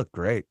 man. They look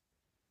great.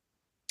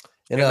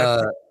 And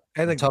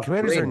the tough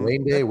Commanders are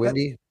rain day,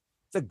 windy.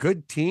 It's a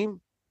good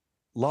team.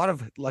 A lot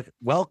of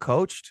well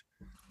coached.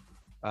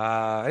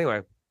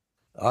 Anyway,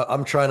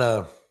 I'm trying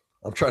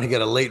to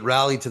get a late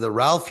rally to the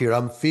Ralph here.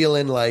 I'm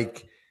feeling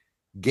like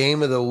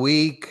game of the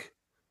week.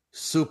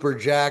 Super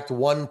jacked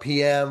 1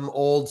 p.m.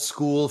 old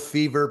school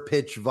fever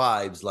pitch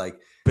vibes. Like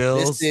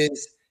Bills, this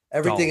is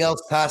everything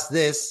Dolphins. Else past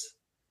this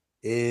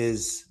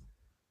is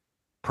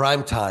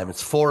prime time.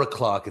 It's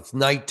 4:00. It's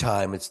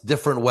nighttime. It's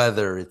different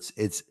weather.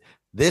 It's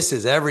this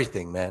is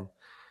everything, man.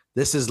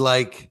 This is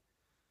like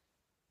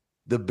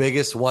the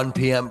biggest 1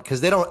 p.m.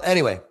 because they don't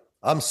anyway.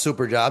 I'm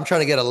super jacked. I'm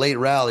trying to get a late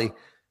rally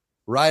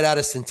right out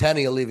of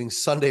Centennial, leaving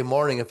Sunday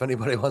morning. If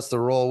anybody wants to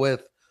roll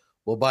with,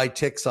 we'll buy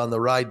ticks on the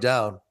ride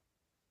down.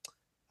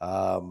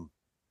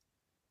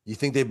 You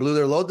think they blew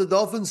their load, the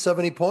Dolphins,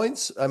 70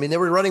 points? I mean, they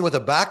were running with a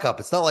backup.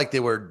 It's not like they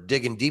were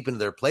digging deep into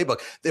their playbook.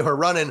 They were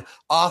running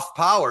off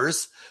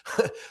powers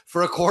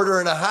for a quarter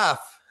and a half.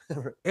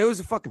 It was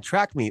a fucking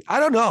track meet. I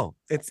don't know.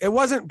 It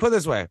wasn't, put it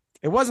this way,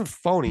 it wasn't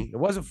phony. It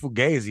wasn't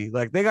fugazi.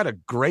 Like, they got a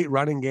great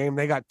running game.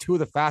 They got 2 of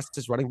the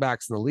fastest running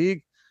backs in the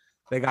league.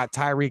 They got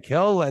Tyreek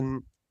Hill,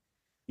 and,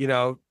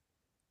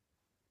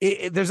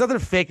 there's nothing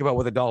fake about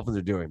what the Dolphins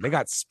are doing. They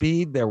got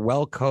speed. They're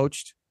well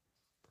coached.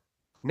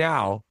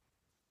 Now,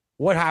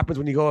 what happens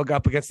when you go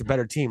up against a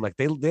better team? Like,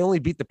 they only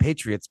beat the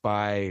Patriots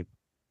by,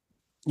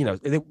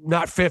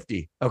 not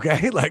 50.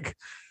 Okay. Like,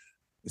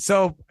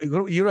 so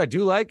what I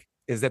do like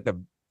is that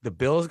the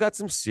Bills got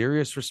some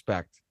serious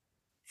respect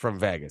from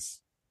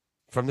Vegas,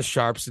 from the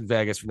sharps in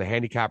Vegas, from the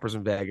handicappers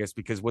in Vegas,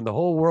 because when the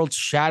whole world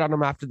shat on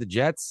them after the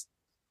Jets,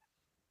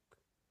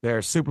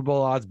 their Super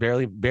Bowl odds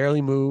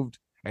barely moved.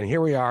 And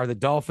here we are. The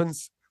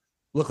Dolphins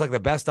look like the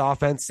best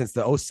offense since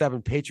the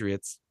 2007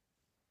 Patriots.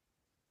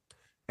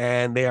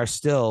 And they are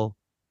still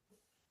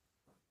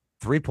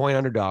 3-point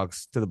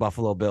underdogs to the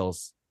Buffalo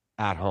Bills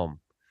at home.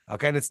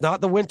 Okay. And it's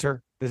not the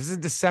winter. This is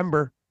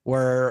December,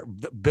 where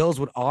the Bills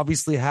would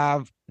obviously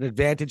have an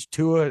advantage.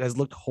 Tua has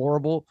looked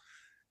horrible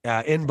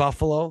in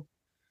Buffalo.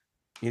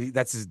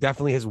 That's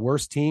definitely his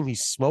worst team. He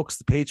smokes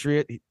the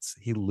Patriots.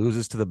 He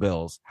loses to the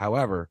Bills.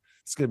 However,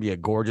 it's going to be a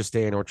gorgeous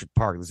day in Orchard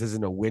Park. This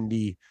isn't a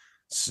windy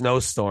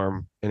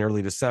snowstorm in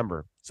early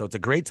December. So it's a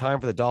great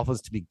time for the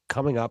Dolphins to be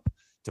coming up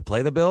to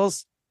play the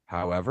Bills.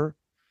 However,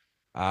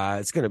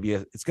 it's going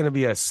to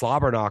be a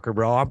slobber knocker,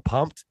 bro. I'm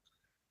pumped.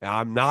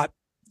 I'm not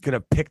going to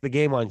pick the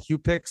game on Hugh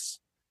picks,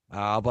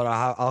 but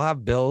I'll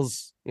have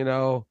Bills,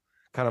 kind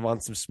of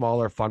on some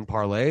smaller fun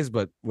parlays,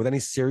 but with any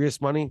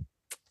serious money,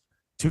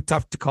 too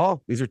tough to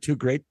call. These are 2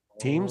 great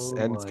teams,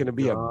 and it's going to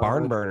be a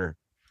barn burner.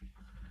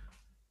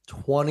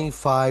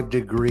 25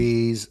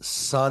 degrees,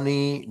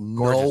 sunny,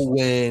 gorgeous. No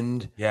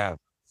wind. Yeah.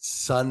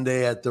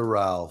 Sunday at the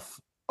Ralph.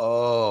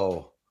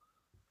 Oh.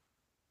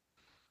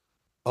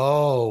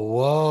 Oh,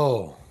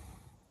 whoa.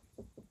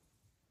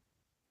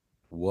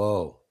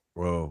 Whoa.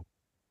 Whoa.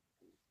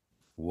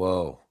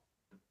 Whoa.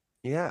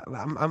 Yeah,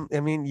 I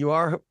mean, you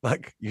are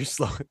like you're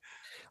slow.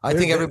 I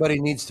think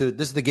everybody needs to.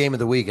 This is the game of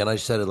the week, and I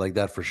said it like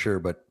that for sure.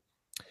 But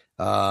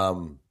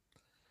um,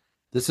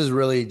 this is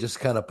really just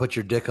kind of put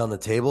your dick on the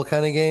table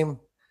kind of game.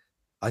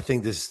 I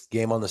think this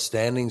game on the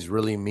standings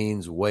really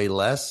means way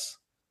less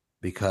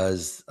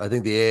because I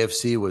think the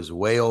AFC was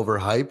way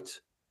overhyped.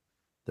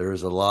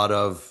 There's a lot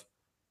of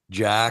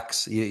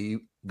jacks.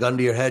 You gun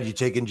to your head, you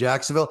taking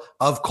Jacksonville?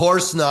 Of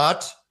course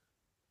not.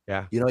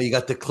 Yeah. You know, you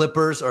got the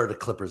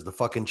the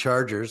fucking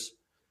Chargers.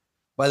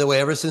 By the way,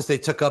 ever since they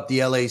took up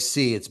the LAC,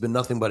 it's been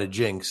nothing but a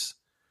jinx.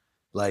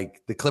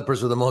 Like the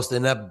Clippers were the most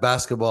inept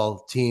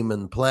basketball team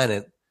in the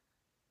planet,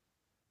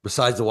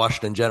 besides the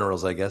Washington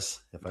Generals, I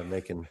guess, if I'm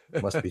making,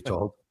 must be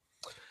told.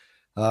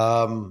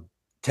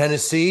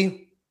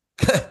 Tennessee,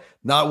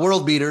 not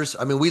world beaters.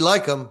 I mean, we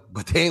like them,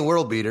 but they ain't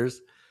world beaters.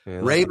 Yeah,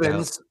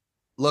 Ravens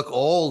look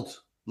old,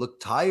 look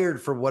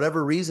tired for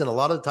whatever reason. A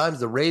lot of times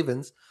the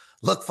Ravens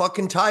look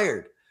fucking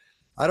tired.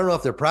 I don't know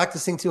if they're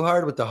practicing too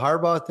hard with the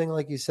Harbaugh thing,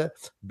 like you said.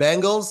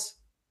 Bengals,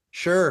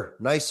 sure,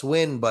 nice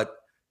win, but,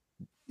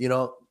 you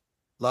know,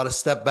 a lot of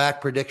step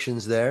back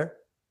predictions there.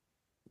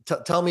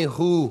 Tell me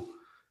who.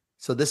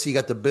 So you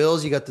got the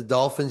Bills, you got the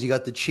Dolphins, you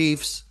got the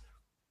Chiefs,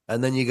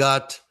 and then you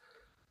got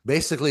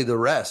basically the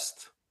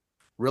rest.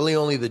 Really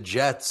only the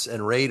Jets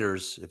and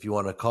Raiders, if you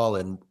want to call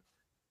it.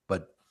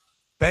 But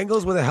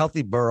Bengals with a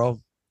healthy Burrow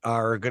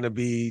are going to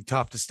be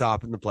tough to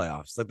stop in the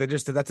playoffs. Like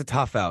that's a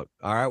tough out.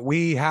 All right.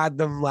 We had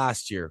them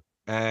last year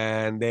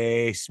and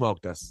they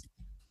smoked us.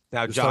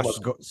 Now Josh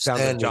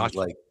sounds like Josh.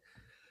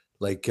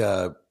 Like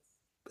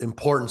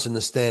importance in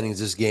the standings.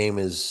 This game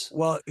is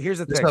here's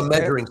the thing. It's a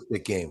measuring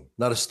stick game,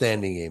 not a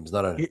standing game. It's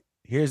not a.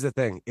 Here's the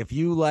thing. If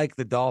you like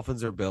the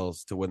Dolphins or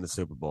Bills to win the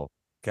Super Bowl,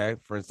 okay.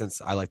 For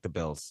instance, I like the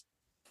Bills.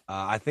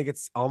 I think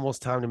it's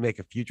almost time to make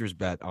a futures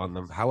bet on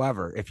them.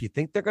 However, if you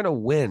think they're going to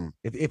win,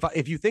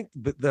 if you think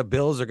the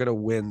Bills are going to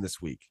win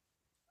this week,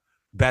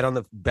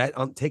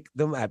 take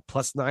them at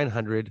plus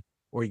 900,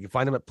 or you can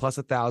find them at plus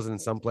 1,000 in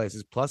some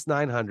places, plus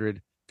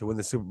 900 to win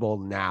the Super Bowl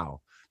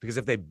now. Because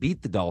if they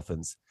beat the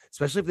Dolphins,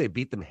 especially if they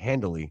beat them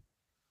handily,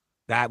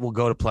 that will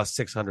go to plus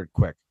 600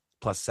 quick,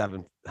 plus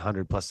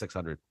 700, plus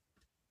 600.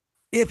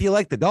 If you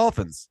like the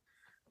Dolphins,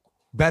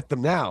 bet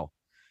them now.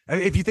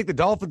 If you think the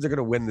Dolphins are going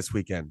to win this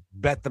weekend,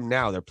 bet them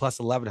now. They're plus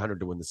 1,100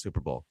 to win the Super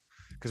Bowl.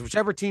 Because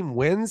whichever team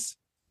wins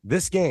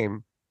this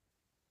game,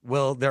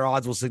 their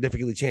odds will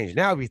significantly change.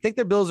 Now, if you think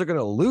the Bills are going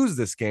to lose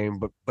this game,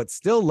 but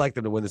still like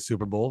them to win the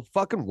Super Bowl,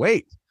 fucking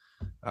wait.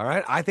 All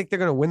right? I think they're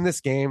going to win this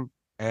game,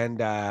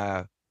 and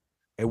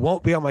it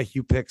won't be on my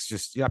Hugh picks.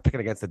 Just you're not picking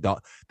against the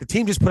Dolphins. The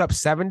team just put up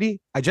 70.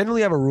 I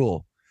generally have a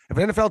rule. If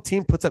an NFL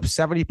team puts up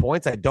 70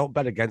 points, I don't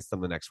bet against them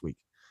the next week.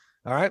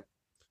 All right?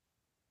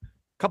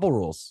 Couple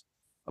rules.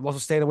 I'm also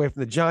staying away from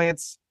the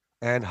Giants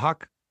and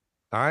Huck.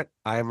 All right.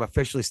 I am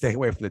officially staying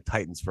away from the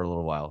Titans for a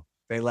little while.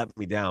 They let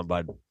me down,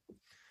 bud. Do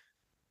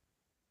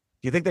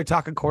you think they're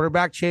talking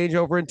quarterback change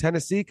over in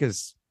Tennessee?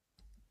 Because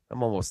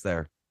I'm almost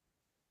there.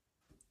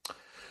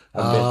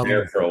 I've been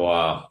there for a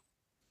while.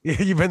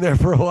 You've been there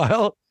for a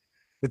while?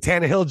 The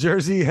Tannehill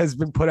jersey has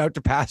been put out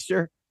to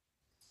pasture.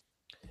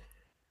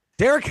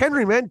 Derrick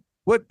Henry, man.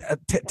 What,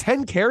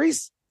 10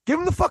 carries? Give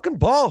him the fucking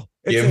ball.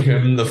 Give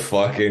him the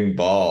fucking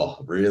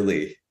ball.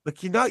 Really?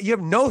 Look, you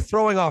have no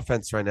throwing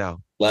offense right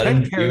now. Let 10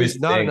 him carries,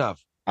 not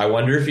enough. I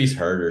wonder if he's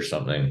hurt or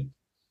something.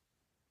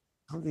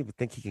 I don't even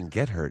think he can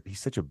get hurt. He's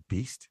such a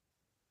beast.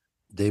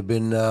 They've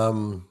been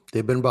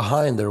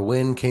behind. Their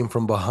win came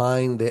from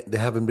behind. They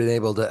haven't been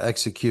able to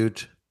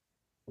execute.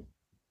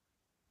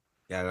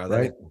 Yeah, no,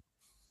 right.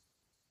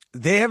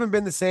 They haven't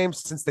been the same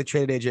since they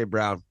traded AJ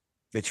Brown.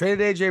 They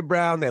traded AJ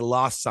Brown. They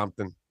lost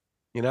something,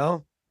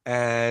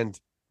 and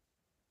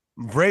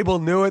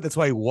Vrabel knew it. That's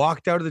why he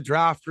walked out of the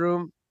draft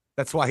room.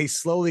 That's why he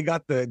slowly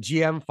got the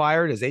GM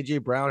fired, as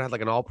AJ Brown had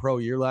like an all-pro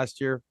year last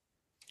year.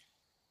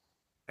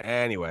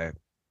 Anyway.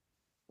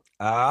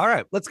 All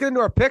right, let's get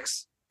into our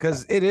picks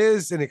because it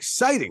is an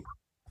exciting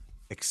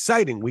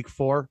week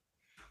 4.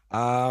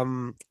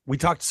 We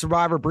talked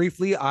Survivor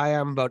briefly. I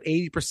am about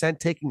 80%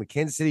 taking the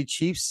Kansas City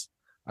Chiefs.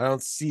 I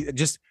don't see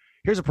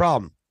here's a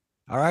problem.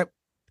 All right.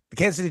 The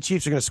Kansas City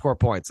Chiefs are going to score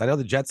points. I know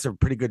the Jets are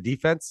pretty good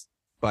defense,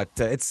 but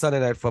it's Sunday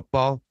Night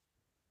Football.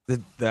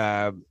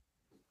 The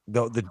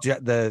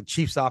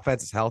Chiefs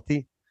offense is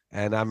healthy,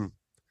 and I'm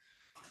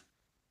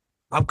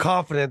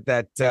confident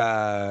that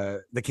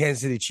the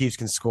Kansas City Chiefs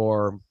can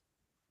score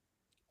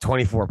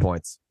 24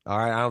 points. All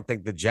right. I don't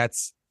think the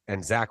Jets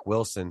and Zach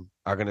Wilson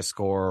are going to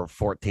score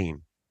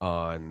 14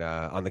 on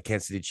the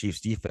Kansas City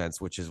Chiefs defense,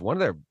 which is one of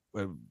their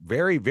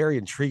very, very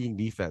intriguing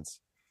defense.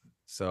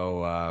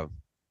 So,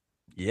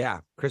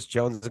 Chris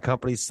Jones and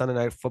company, Sunday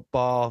Night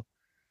Football,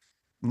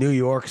 New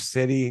York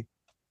City.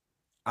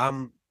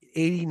 I'm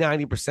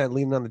 80-90%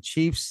 leaning on the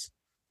Chiefs.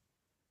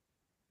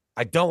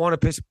 I don't want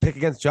to pick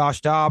against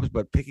Josh Dobbs,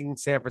 but picking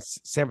San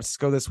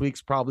Francisco this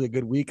week's probably a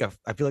good week. I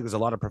feel like there's a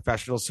lot of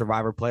professional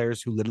Survivor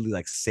players who literally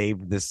like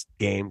saved this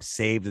game,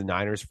 saved the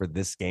Niners for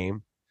this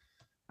game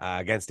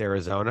against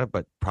Arizona,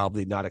 but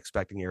probably not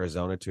expecting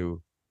Arizona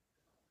to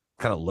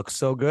kind of look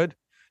so good.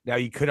 Now,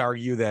 you could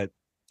argue that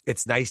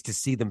it's nice to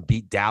see them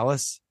beat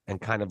Dallas and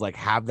kind of like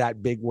have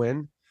that big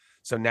win.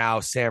 So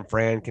now San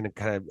Fran can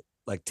kind of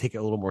like take it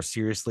a little more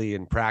seriously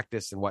in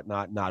practice and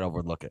whatnot, not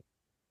overlook it.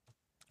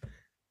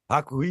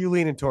 Who are you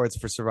leaning towards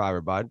for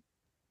Survivor, bud?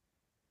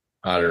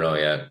 I don't know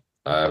yet.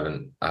 I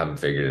haven't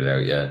figured it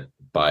out yet.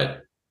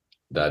 But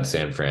that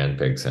San Fran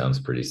pick sounds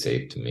pretty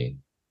safe to me.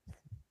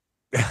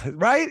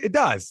 Right? It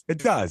does.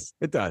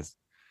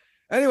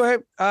 Anyway,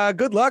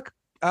 good luck.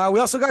 We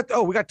also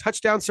got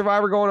touchdown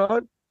Survivor going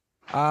on.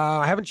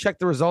 I haven't checked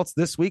the results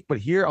this week, but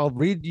here I'll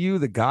read you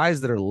the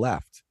guys that are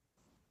left.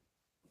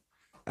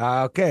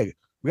 Okay,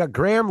 we got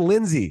Graham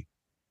Lindsay,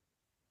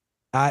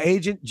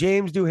 Agent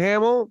James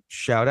Duhamel,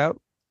 shout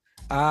out.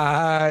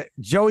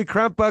 Joey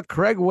Krempa,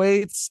 Craig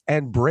Waits,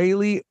 and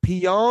Brayley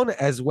Pion,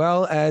 as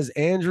well as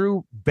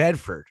Andrew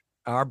Bedford,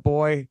 our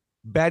boy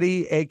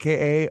Betty,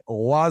 aka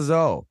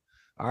Wazo.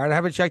 All right, I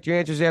haven't checked your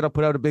answers yet. I'll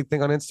put out a big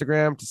thing on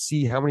Instagram to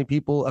see how many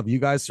people of you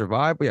guys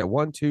survived. But yeah,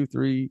 1, 2,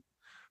 3,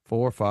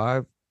 4,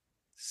 5,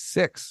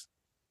 6.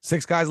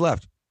 6 guys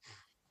left.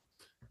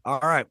 All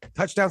right,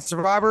 touchdown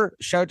Survivor.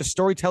 Shout out to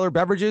Storyteller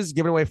Beverages,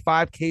 giving away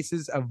 5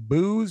 cases of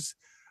booze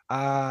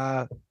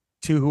to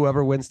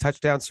whoever wins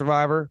touchdown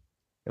Survivor.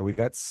 And we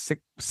got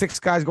six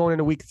guys going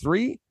into week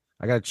 3.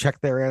 I got to check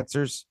their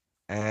answers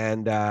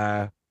and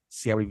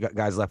see how many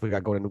guys left we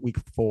got going into week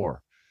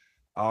 4.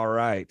 All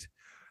right.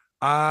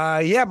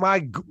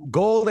 My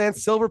gold and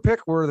silver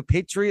pick were the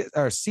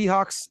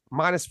Seahawks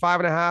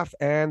 -5.5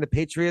 and the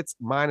Patriots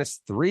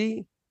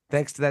 -3.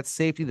 Thanks to that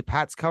safety, the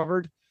Pats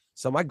covered.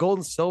 So my gold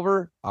and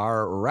silver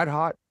are red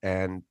hot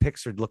and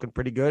picks are looking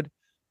pretty good.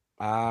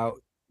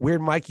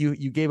 Weird Mike, you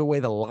gave away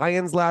the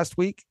Lions last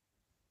week.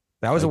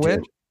 That was a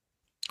win.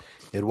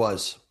 It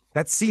was.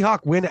 That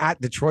Seahawk win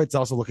at Detroit's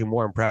also looking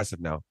more impressive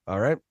now. All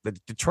right.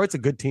 Detroit's a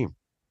good team.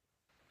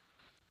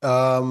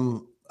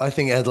 I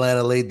think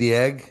Atlanta laid the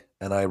egg,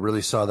 and I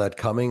really saw that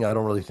coming. I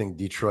don't really think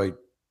Detroit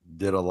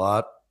did a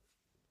lot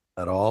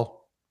at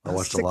all. I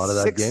watched a lot of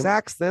that game. 6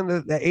 sacks, then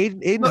the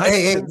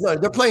Aiden. No,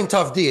 they're playing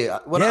tough D.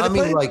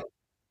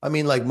 I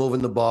mean, like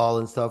moving the ball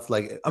and stuff.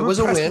 Like it was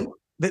a win.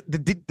 The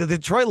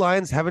Detroit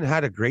Lions haven't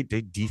had a great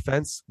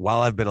defense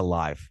while I've been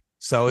alive.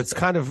 So it's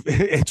kind of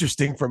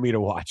interesting for me to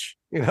watch,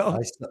 you know.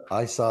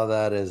 I saw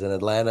that as an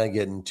Atlanta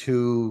getting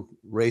 2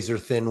 razor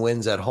thin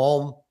wins at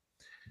home,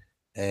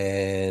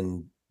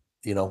 and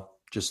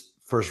just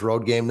first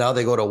road game. Now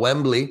they go to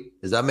Wembley.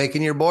 Is that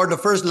making your board? The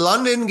first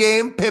London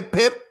game. Pip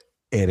pip.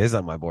 It is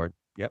on my board.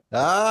 Yep.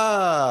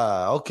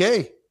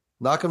 Okay.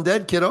 Knock 'em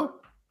dead, kiddo.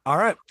 All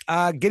right.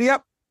 Giddy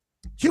up.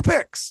 Q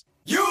picks.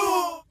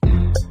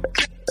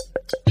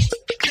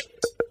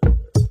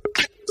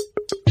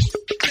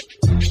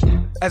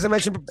 As I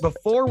mentioned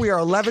before, we are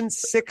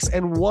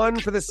 11-6-1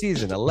 for the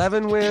season.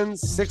 11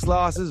 wins, 6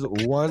 losses,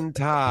 1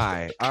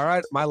 tie. All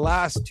right, my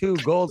last 2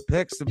 gold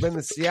picks have been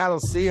the Seattle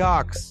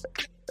Seahawks.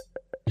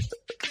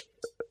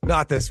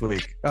 Not this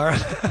week. All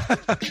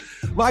right.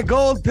 My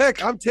gold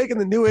pick, I'm taking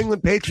the New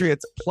England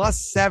Patriots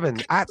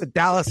 +7 at the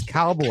Dallas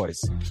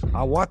Cowboys.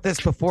 I want this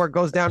before it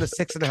goes down to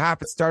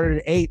 6.5. It started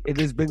at 8. It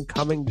has been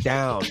coming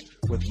down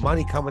with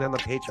money coming on the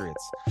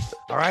Patriots.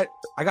 All right.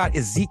 I got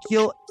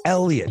Ezekiel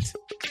Elliott.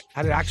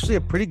 Had actually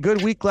a pretty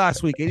good week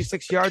last week.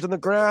 86 yards on the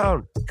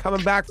ground.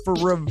 Coming back for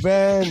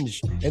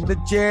revenge in the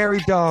Jerry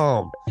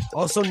Dome.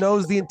 Also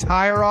knows the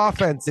entire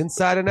offense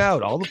inside and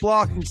out. All the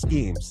blocking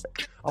schemes.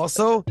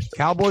 Also,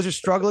 Cowboys are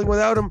struggling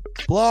without him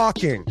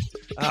blocking.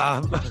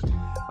 I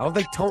don't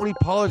think Tony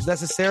Pollard's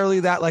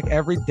necessarily that like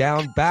every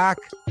down back.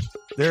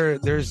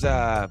 There's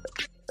Ron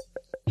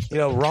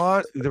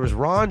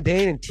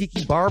Dane and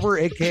Tiki Barber,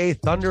 aka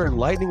Thunder and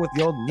Lightning with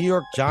the old New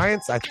York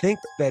Giants. I think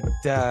that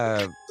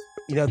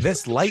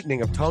this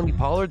lightning of Tony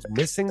Pollard's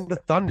missing the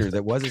thunder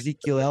that was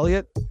Ezekiel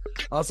Elliott.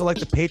 Also like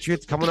the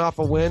Patriots coming off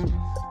a win.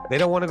 They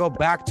don't want to go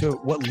back to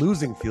what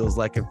losing feels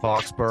like in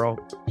Foxborough.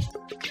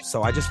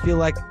 So I just feel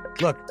like,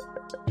 look,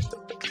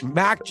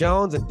 Mac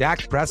Jones and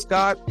Dak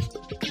Prescott,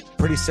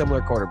 pretty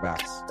similar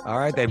quarterbacks. All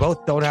right. They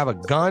both don't have a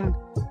gun.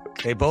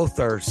 They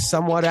both are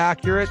somewhat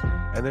accurate,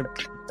 and they're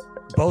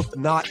both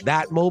not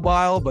that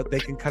mobile, but they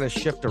can kind of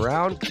shift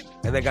around,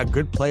 and they got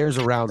good players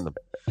around them.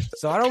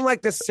 So I don't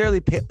like necessarily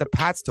the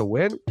Pats to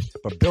win,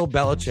 but Bill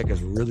Belichick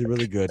is really,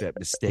 really good at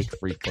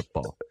mistake-free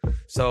football.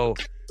 So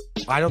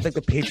I don't think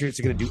the Patriots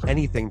are going to do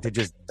anything to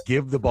just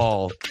give the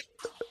ball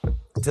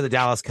to the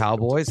Dallas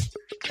Cowboys,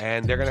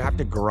 and they're going to have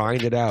to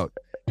grind it out.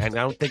 And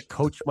I don't think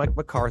Coach Mike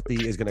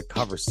McCarthy is going to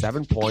cover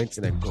 7 points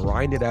in a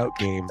grinded-out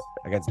game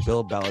against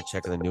Bill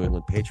Belichick and the New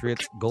England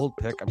Patriots. Gold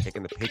pick, I'm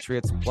taking the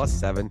Patriots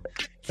 +7.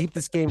 Keep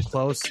this game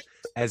close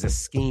as a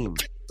scheme.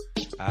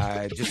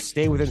 Just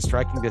stay within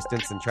striking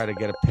distance and try to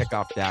get a pick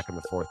off Dak in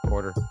the fourth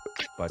quarter.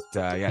 But,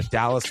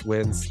 Dallas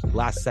wins.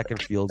 Last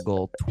second field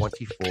goal,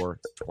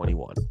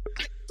 24-21.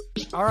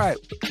 All right.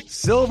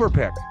 Silver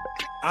pick.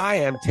 I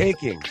am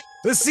taking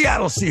the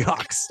Seattle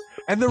Seahawks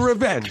and the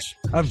revenge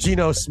of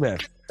Geno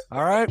Smith.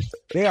 All right.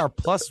 They are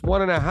plus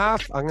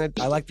 1.5.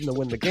 I like them to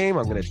win the game.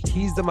 I'm going to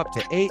tease them up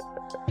to 8.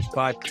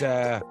 But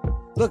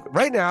look,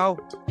 right now,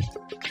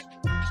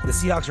 the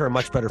Seahawks are a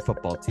much better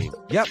football team.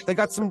 Yep, they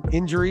got some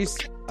injuries.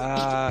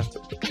 There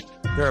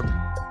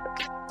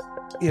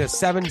are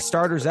 7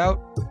 starters out,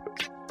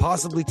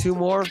 possibly 2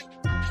 more.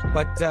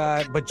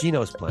 But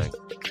Geno's playing.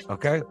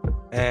 Okay?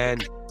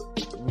 And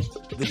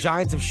the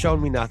Giants have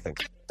shown me nothing.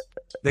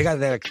 They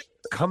got a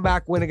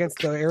comeback win against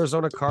the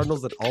Arizona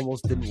Cardinals that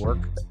almost didn't work.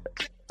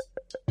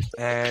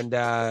 And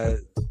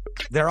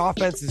their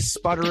offense is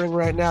sputtering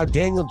right now.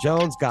 Daniel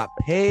Jones got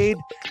paid.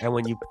 And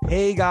when you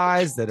pay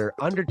guys that are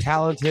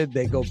under-talented,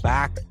 they go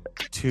back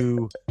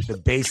to the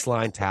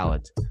baseline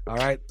talent. All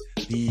right?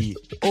 The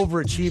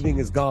overachieving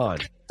is gone.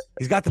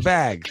 He's got the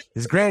bag.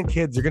 His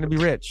grandkids are going to be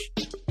rich.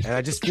 And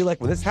I just feel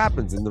like when this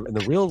happens in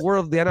the real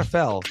world of the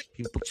NFL,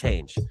 people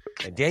change.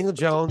 And Daniel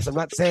Jones, I'm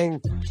not saying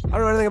I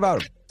don't know anything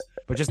about him,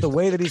 but just the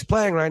way that he's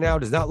playing right now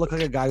does not look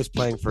like a guy who's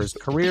playing for his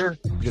career,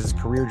 because his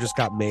career just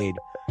got made.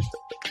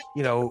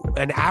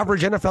 An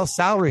average NFL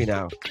salary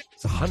now.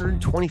 It's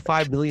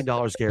 $125 million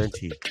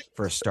guaranteed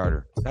for a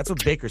starter. That's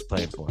what Baker's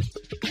playing for.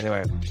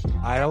 Anyway,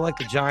 I don't like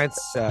the Giants.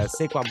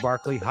 Saquon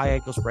Barkley, high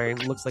ankle sprain.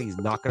 Looks like he's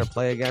not going to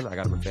play again. I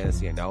got him in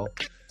fantasy, I know.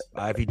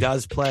 If he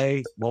does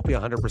play, won't be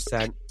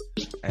 100%.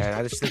 And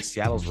I just think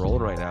Seattle's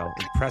rolling right now.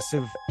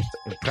 Impressive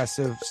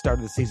start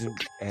of the season.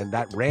 And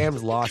that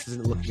Rams loss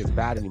isn't looking as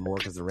bad anymore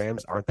because the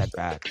Rams aren't that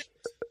bad.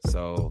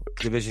 So,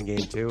 division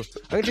game 2. I'm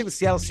going to take the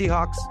Seattle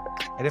Seahawks.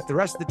 And if the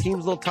rest of the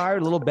team's a little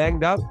tired, a little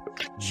banged up,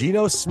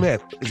 Geno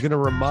Smith is going to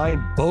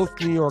remind both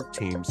New York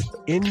teams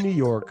in New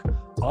York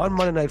on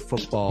Monday Night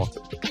Football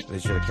that they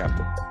should have kept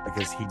him,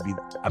 because he'd be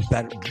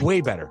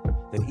way better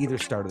than either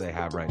starter they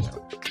have right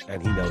now.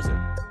 And he knows it.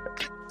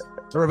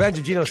 The revenge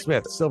of Geno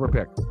Smith, silver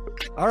pick.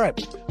 All right,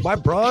 my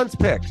bronze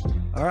pick.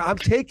 All right, I'm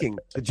taking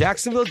the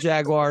Jacksonville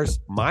Jaguars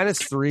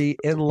 -3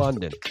 in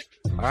London.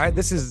 All right,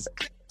 this is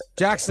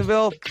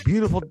Jacksonville.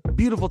 Beautiful,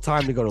 beautiful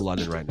time to go to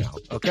London right now.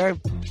 Okay,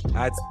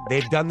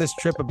 they've done this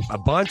trip a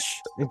bunch,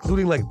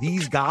 including like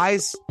these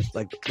guys,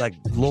 like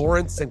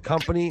Lawrence and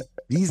company.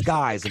 These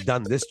guys have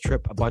done this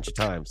trip a bunch of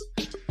times.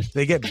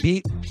 They get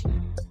beat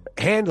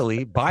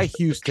handily by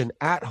Houston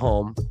at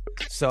home,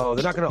 so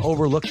they're not going to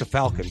overlook the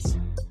Falcons.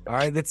 All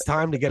right, it's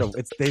time to get them.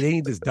 They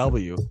need this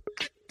W.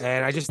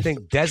 And I just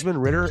think Desmond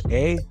Ridder,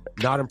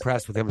 not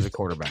impressed with him as a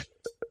quarterback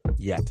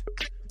yet.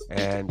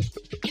 And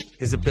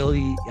his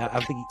ability, I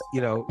think,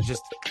 he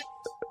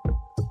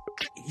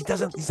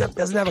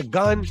doesn't have a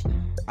gun.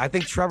 I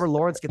think Trevor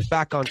Lawrence gets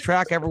back on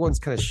track. Everyone's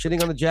kind of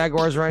shitting on the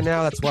Jaguars right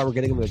now. That's why we're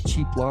getting them a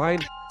cheap line.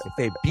 If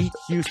they beat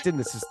Houston,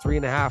 this is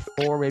 3.5,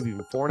 4, maybe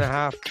even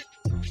 4.5.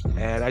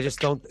 And I just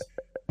don't.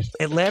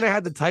 Atlanta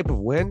had the type of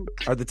win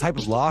or the type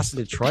of loss in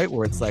Detroit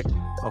where it's like,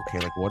 okay,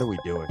 like what are we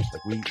doing?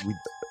 Like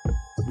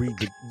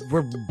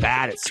we're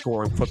bad at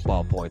scoring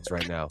football points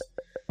right now.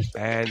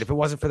 And if it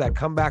wasn't for that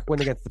comeback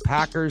win against the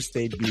Packers,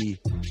 they'd be.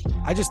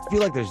 I just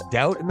feel like there's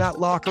doubt in that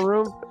locker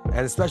room,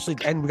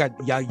 and we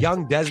got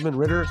young Desmond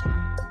Ridder.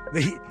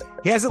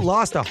 He hasn't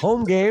lost a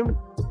home game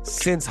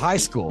since high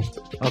school.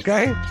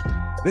 Okay,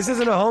 this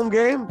isn't a home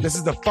game. This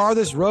is the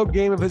farthest road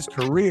game of his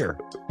career,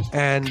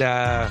 and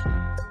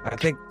I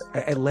think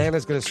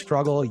Atlanta's going to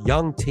struggle.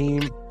 Young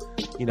team,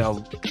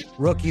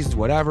 rookies,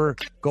 whatever,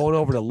 going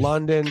over to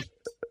London,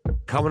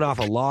 coming off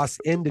a loss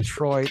in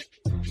Detroit.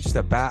 Just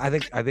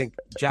I think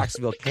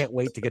Jacksonville can't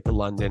wait to get to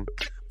London,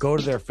 go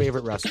to their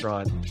favorite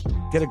restaurant,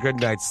 get a good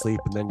night's sleep,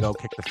 and then go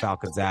kick the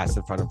Falcons' ass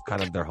in front of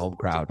kind of their home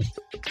crowd.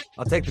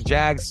 I'll take the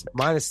Jags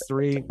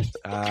 -3.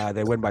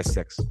 They win by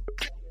 6.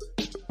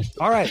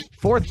 All right,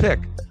 fourth pick.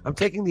 I'm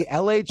taking the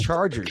LA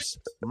Chargers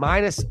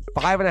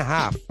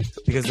 -5.5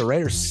 because the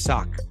Raiders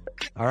suck.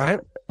 All right.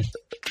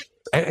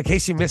 And in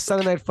case you missed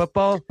Sunday Night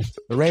Football,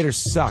 the Raiders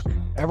suck.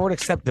 Everyone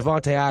except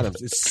Devontae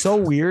Adams. It's so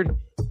weird.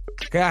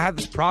 Okay, I had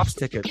this props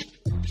ticket.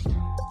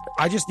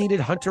 I just needed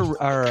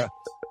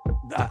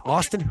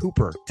Austin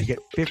Hooper to get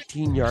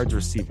 15 yards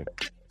receiving.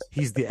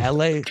 He's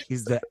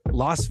the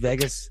Las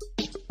Vegas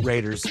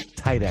Raiders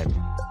tight end.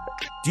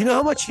 Do you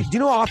know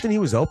how often he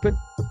was open?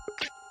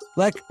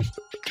 Like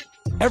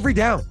every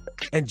down.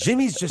 And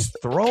Jimmy's just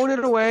throwing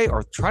it away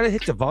or trying to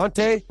hit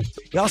Devontae.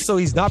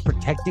 He's not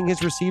protecting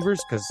his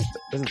receivers because he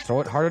doesn't throw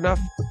it hard enough.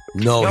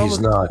 No, he's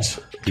not.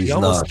 He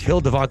almost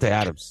killed Devontae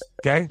Adams.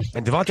 Okay?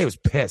 And Devontae was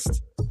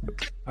pissed.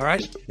 All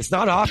right? It's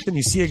not often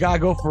you see a guy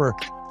go for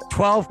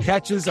 12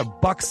 catches,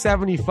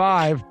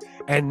 $175,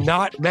 and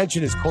not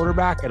mention his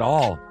quarterback at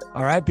all.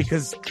 All right?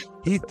 Because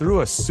he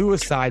threw a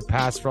suicide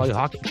pass for all you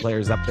hockey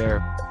players up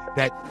there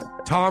that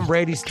Tom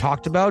Brady's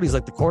talked about. He's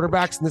like, the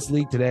quarterbacks in this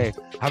league today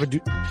have to do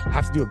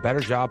a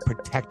better job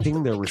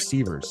protecting their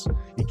receivers.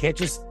 You can't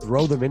just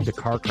throw them into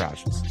car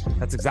crashes.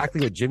 That's exactly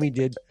what Jimmy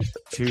did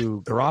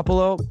to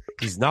Garoppolo.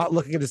 He's not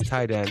looking at his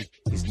tight end.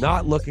 He's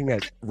not looking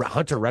at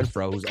Hunter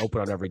Renfrow, who's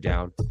open on every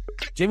down.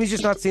 Jimmy's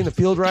just not seeing the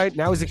field right.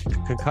 Now he's in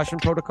concussion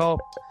protocol.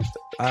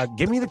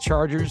 Give me the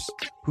Chargers,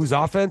 whose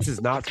offense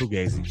is not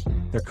fugazi.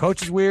 Their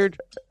coach is weird.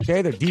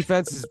 Okay, their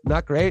defense is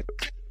not great,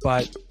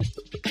 but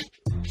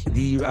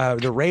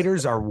the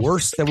Raiders are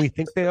worse than we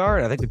think they are,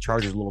 and I think the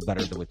Chargers are a little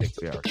better than we think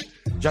they are.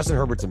 Justin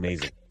Herbert's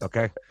amazing.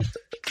 Okay,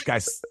 this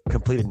guy's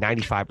completed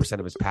 95%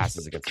 of his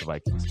passes against the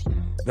Vikings.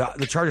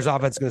 The Chargers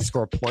offense is going to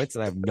score points,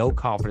 and I have no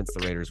confidence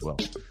the Raiders will.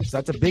 So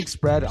that's a big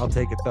spread. I'll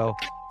take it though.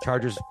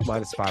 Chargers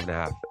minus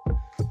 5.5.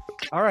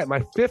 All right,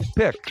 my fifth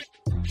pick.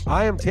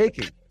 I am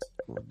taking.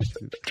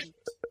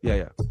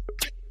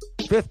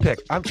 Fifth pick.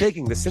 I'm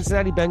taking the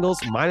Cincinnati Bengals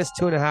minus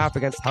 2.5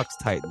 against Huck's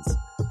Titans.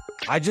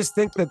 I just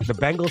think that the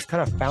Bengals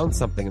kind of found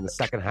something in the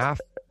second half,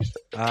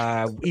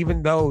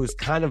 even though it was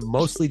kind of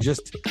mostly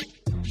just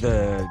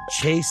the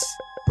Chase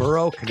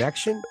Burrow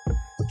connection.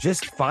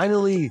 Just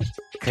finally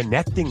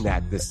connecting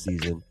that this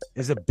season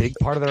is a big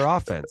part of their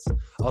offense.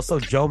 Also,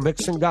 Joe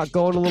Mixon got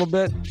going a little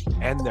bit,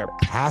 and their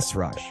pass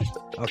rush.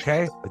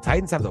 Okay, the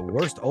Titans have the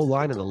worst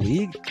O-line in the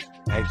league,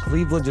 and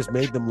Cleveland just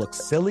made them look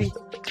silly.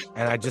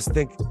 And I just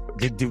think,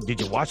 did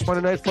you watch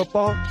Monday Night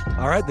Football?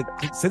 All right,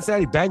 the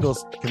Cincinnati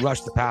Bengals can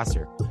rush the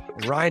passer.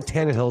 And Ryan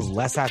Tannehill's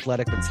less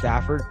athletic than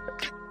Stafford,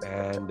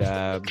 and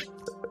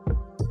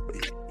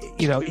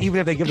even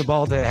if they give the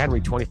ball to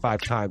Henry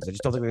 25 times, I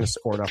just don't think they're going to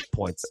score enough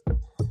points.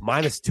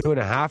 Minus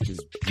 2.5 is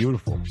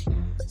beautiful.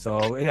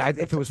 So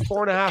if it was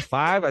 4.5,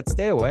 5, I'd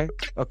stay away.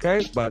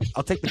 Okay, but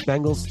I'll take the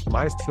Bengals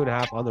minus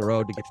 2.5 on the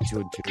road to get to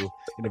 2-2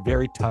 in a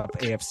very tough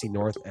AFC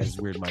North,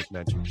 as Weird Mike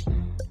mentioned.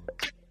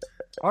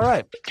 All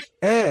right,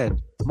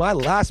 and my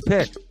last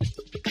pick,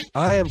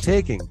 I am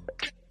taking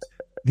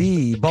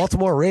the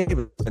Baltimore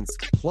Ravens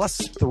plus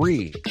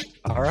 3.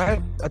 All right,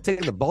 I'm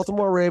taking the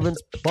Baltimore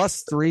Ravens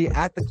plus 3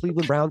 at the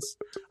Cleveland Browns.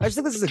 I just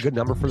think this is a good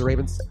number for the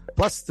Ravens.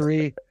 Plus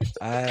 3.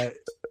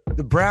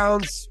 The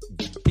Browns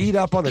beat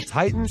up on the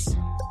Titans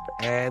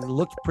and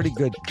looked pretty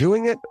good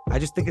doing it. I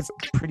just think it's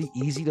pretty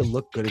easy to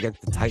look good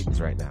against the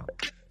Titans right now.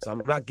 So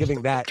I'm not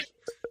giving that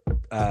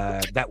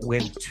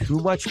win too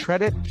much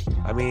credit.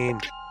 I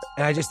mean,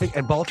 and I just think,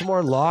 and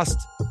Baltimore lost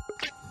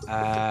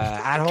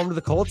at home to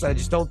the Colts. I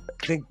just don't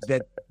think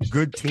that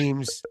good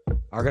teams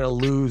are going to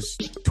lose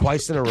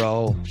twice in a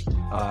row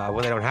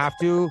when they don't have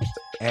to.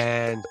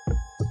 And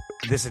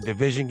this is a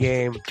division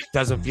game.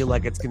 Doesn't feel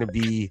like it's going to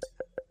be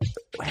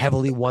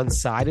heavily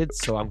one-sided,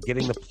 so I'm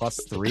getting the plus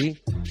 3.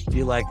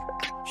 Feel like,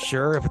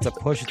 sure, if it's a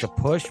push, it's a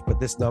push, but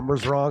this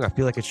number's wrong. I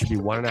feel like it should be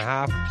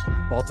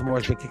 1.5.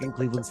 Baltimore's been kicking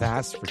Cleveland's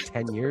ass for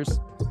 10 years,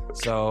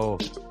 so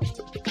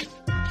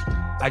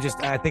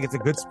I think it's a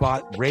good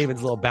spot.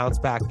 Ravens' little bounce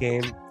back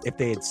game. If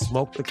they had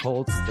smoked the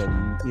Colts,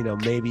 then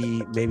maybe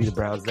the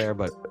Browns there,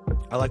 but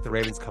I like the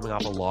Ravens coming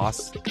off a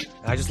loss,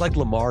 and I just like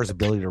Lamar's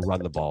ability to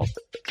run the ball.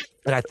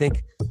 And I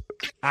think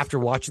after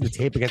watching the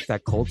tape against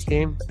that Colts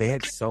game, they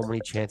had so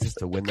many chances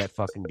to win that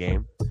fucking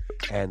game,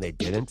 and they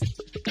didn't.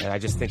 And I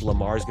just think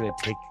Lamar's going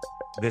to take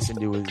this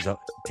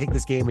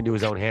game into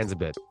his own hands a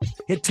bit.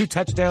 Hit 2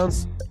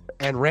 touchdowns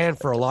and ran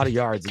for a lot of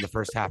yards in the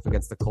first half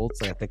against the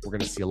Colts, and I think we're going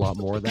to see a lot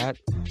more of that.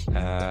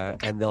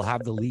 And they'll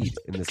have the lead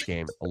in this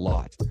game a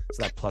lot.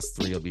 So that plus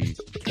 3 will be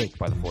caked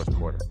by the fourth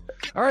quarter.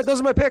 All right, those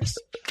are my picks.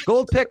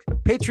 Gold pick,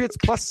 Patriots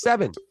plus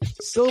 7.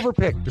 Silver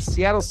pick, the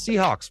Seattle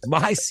Seahawks.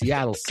 My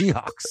Seattle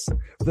Seahawks.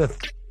 The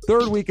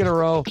third week in a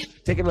row,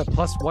 taking them at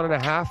plus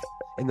 1.5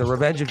 in the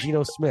revenge of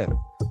Geno Smith.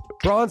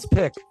 Bronze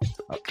pick,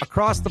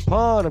 across the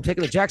pond, I'm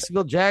taking the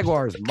Jacksonville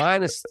Jaguars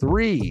minus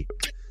 3.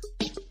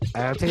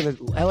 I'm taking the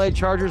LA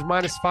Chargers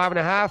minus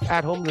 5.5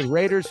 at home to the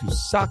Raiders, who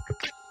suck.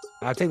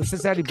 I'm taking the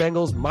Cincinnati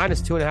Bengals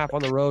minus 2.5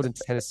 on the road in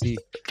Tennessee,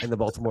 and the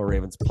Baltimore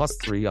Ravens plus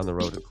 3 on the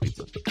road in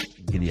Cleveland.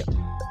 Giddy up.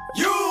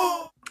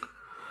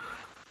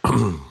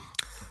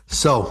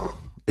 So,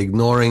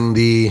 ignoring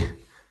the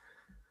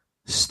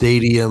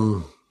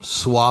stadium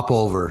swap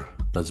over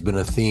that's been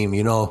a theme,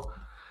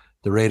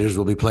 the Raiders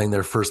will be playing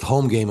their first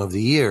home game of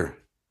the year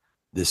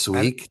this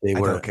week. They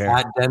were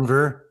at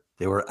Denver.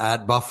 They were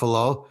at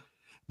Buffalo.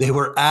 They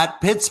were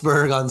at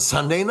Pittsburgh on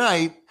Sunday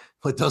night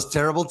with those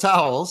terrible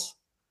towels.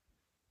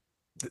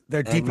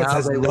 Their defense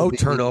has no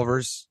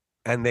turnovers,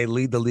 and they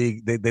lead the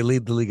league. They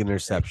lead the league in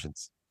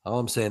interceptions. All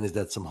I'm saying is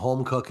that some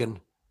home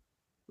cooking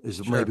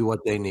is maybe what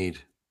they need.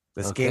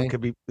 This game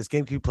could be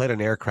played on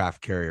an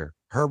aircraft carrier.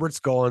 Herbert's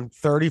going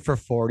 30 for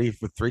 40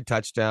 with 3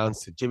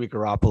 touchdowns. Jimmy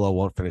Garoppolo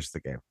won't finish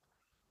the game.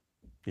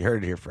 You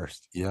heard it here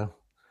first. Yeah.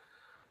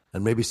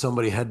 And maybe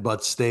somebody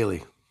headbutts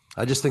Staley.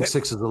 I just think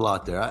 6 is a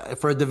lot there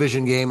for a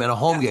division game and a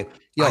home game.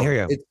 I hear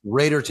you. It's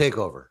Raider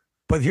takeover.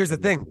 But here's the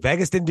thing: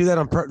 Vegas didn't do that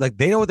on purpose. Like,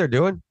 they know what they're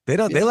doing. They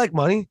don't. Yeah. They like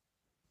money.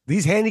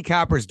 These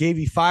handicappers gave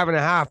you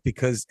 5.5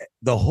 because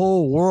the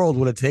whole world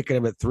would have taken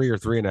him at 3 or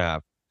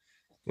 3.5.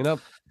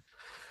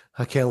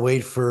 I can't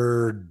wait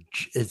for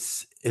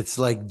it's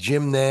like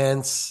Jim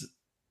Nance,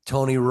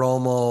 Tony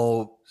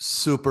Romo,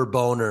 Super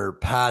Boner,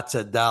 Pats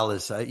at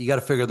Dallas. You got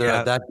to figure they're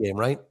at that game,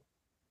 right?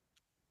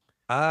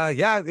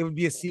 It would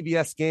be a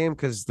CBS game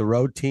because the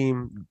road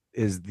team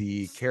is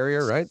the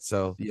carrier, right?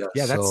 So that's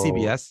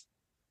CBS.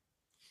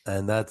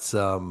 And that's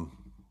I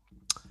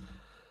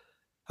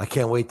I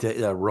can't wait to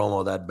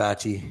Romo, that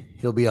Batchy.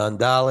 He'll be on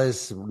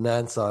Dallas,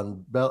 Nance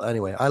on Bell.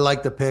 Anyway, I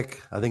like the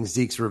pick. I think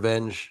Zeke's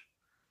revenge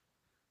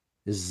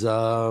is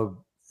a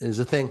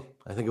thing.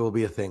 I think it will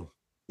be a thing.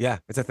 Yeah,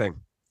 it's a thing.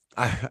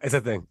 It's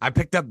a thing. I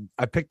picked up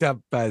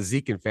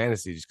Zeke in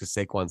fantasy just because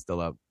Saquon's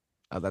still up.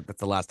 That's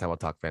the last time I'll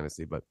talk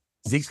fantasy, but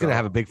Zeke's gonna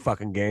have a big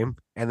fucking game,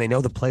 and they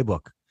know the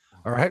playbook.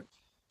 All right.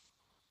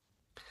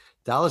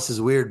 Dallas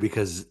is weird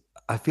because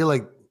I feel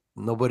like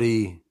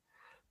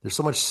there's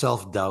so much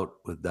self-doubt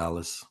with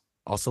Dallas.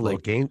 Also, like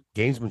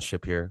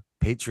gamesmanship here.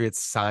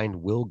 Patriots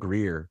signed Will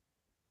Greer,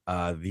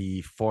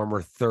 the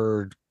former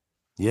third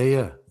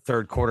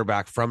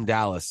quarterback from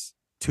Dallas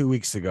 2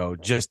 weeks ago,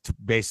 just to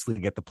basically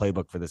get the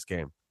playbook for this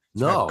game.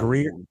 No,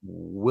 Greer.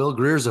 Will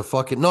Greer's a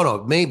fucking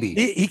maybe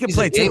he can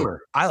play too.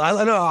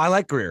 I know. I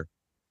like Greer.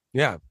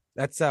 Yeah,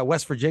 that's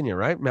West Virginia,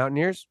 right?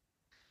 Mountaineers.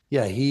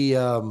 Yeah, he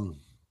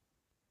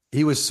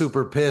was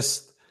super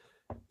pissed.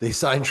 They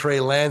signed Trey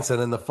Lance, and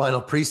in the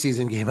final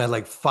preseason game had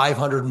like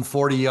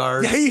 540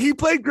 yards. Yeah, he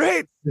played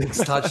great. 6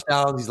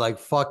 touchdowns. He's like,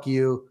 fuck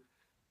you.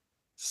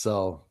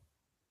 So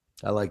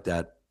I like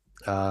that.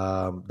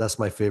 That's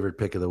my favorite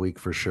pick of the week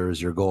for sure is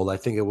your goal. I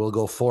think it will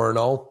go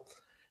 4-0,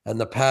 and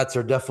the Pats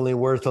are definitely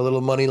worth a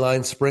little money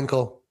line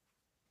sprinkle.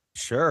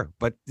 Sure,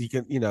 but you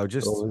can,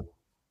 just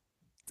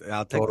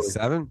I'll take the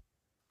 7.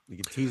 You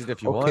can tease it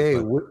if you want.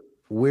 Okay,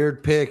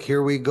 weird pick.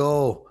 Here we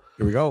go.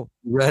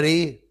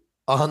 Ready?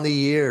 On the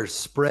year,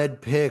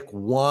 spread pick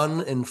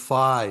 1 and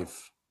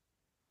 5.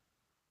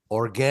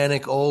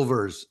 Organic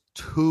overs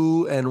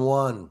 2 and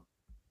 1.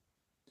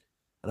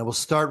 And I will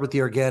start with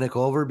the organic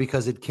over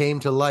because it came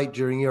to light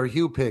during your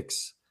Hugh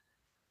picks.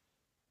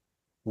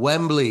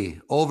 Wembley,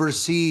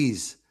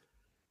 overseas.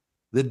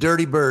 The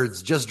Dirty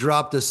Birds just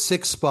dropped a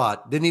 6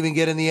 spot. Didn't even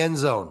get in the end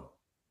zone.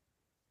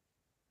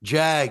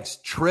 Jags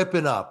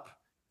tripping up.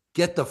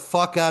 Get the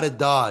fuck out of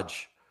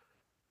Dodge.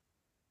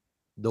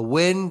 The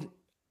wind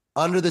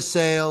under the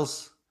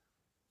sails,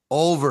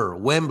 over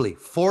Wembley,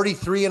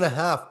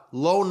 43.5,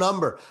 low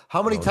number.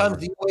 How many times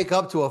do you wake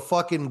up to a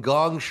fucking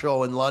gong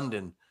show in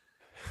London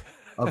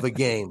of a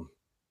game,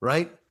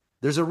 right?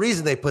 There's a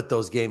reason they put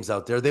those games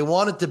out there. They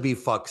want it to be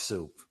fuck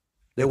soup.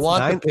 They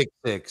want the pick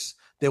six.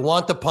 They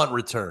want the punt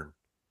return.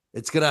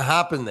 It's going to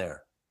happen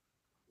there.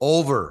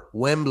 Over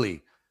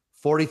Wembley,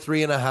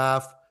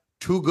 43.5,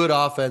 2 good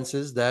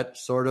offenses that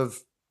sort of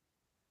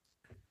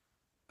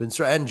been,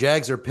 and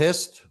Jags are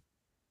pissed.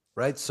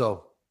 Right,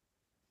 so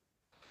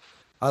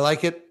I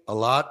like it a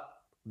lot.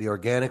 The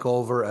organic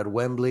over at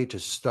Wembley to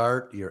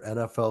start your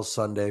NFL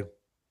Sunday.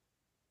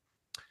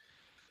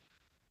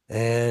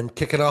 And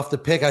kicking off the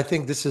pick, I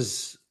think this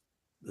is,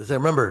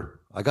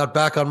 remember, I got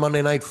back on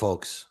Monday night,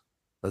 folks.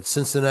 That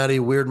Cincinnati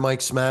Weird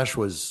Mike smash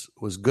was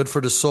good for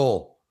the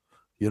soul.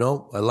 I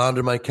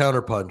landed my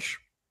counterpunch.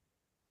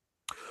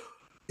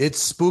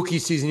 It's spooky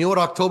season. You know what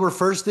October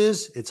 1st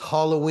is? It's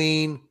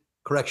Halloween.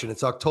 Correction,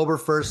 it's October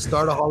 1st,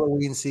 start of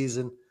Halloween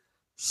season.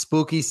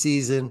 Spooky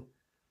season.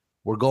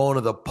 We're going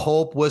to the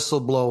Pope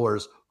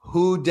whistleblowers.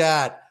 Who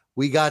dat?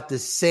 We got the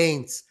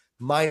Saints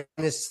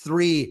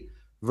 -3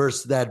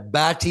 versus that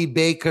Batty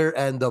Baker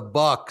and the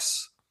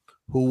Bucks,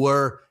 who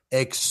were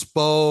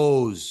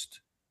exposed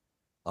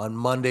on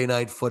Monday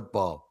Night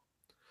Football.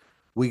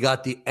 We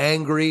got the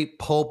angry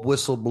Pope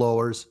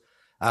whistleblowers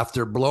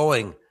after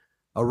blowing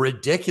a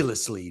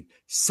ridiculous lead,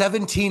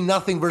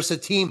 17-0 versus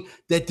a team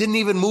that didn't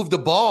even move the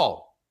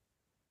ball.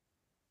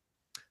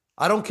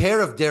 I don't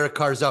care if Derek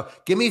Carr's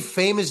out. Give me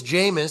famous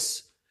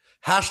Jameis,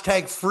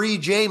 #free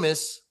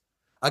Jameis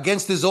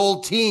against his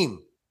old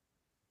team.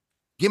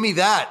 Give me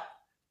that.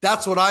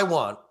 That's what I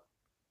want.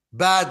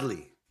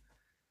 Badly.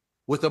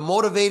 With a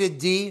motivated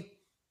D,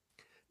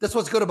 that's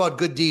what's good about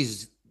good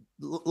Ds.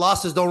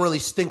 Losses don't really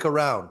stink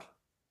around.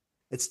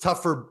 It's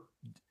tough for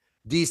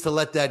D's to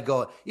let that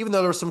go. Even though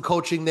there was some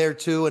coaching there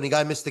too, and the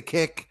guy missed a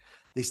kick,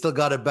 they still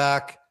got it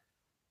back.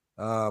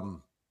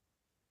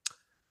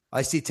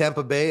 I see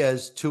Tampa Bay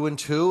as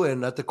 2-2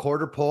 and at the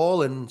quarter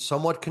pole and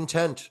somewhat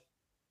content.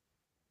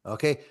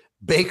 Okay.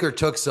 Baker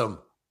took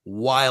some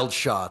wild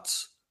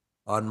shots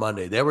on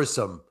Monday. There were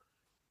some,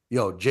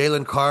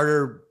 Jalen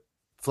Carter,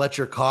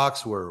 Fletcher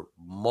Cox were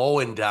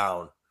mowing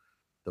down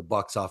the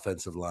Bucs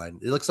offensive line.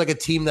 It looks like a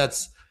team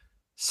that's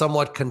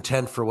somewhat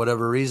content for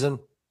whatever reason.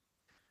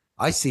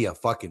 I see a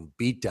fucking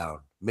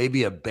beatdown,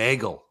 maybe a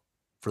bagel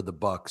for the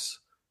Bucs.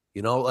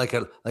 Like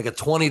a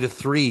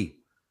 20-3.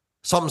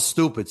 Something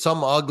stupid,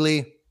 something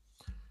ugly.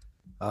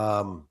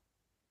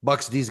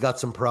 Bucks D's got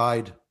some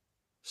pride.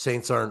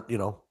 Saints aren't,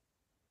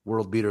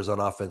 world beaters on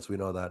offense. We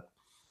know that.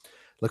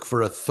 Look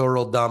for a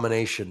thorough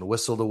domination,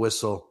 whistle to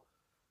whistle.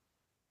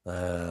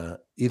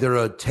 Either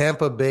a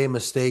Tampa Bay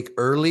mistake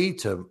early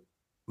to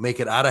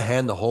make it out of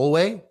hand the whole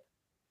way,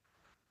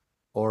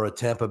 or a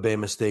Tampa Bay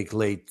mistake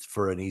late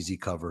for an easy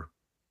cover.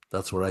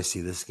 That's where I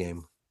see this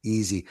game.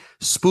 Easy.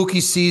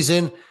 Spooky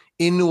season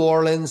in New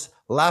Orleans,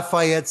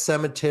 Lafayette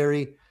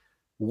Cemetery.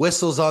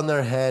 Whistles on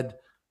their head.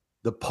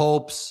 The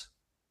Popes.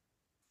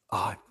 Oh,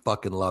 I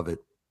fucking love it.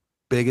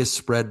 Biggest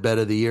spread bet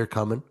of the year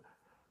coming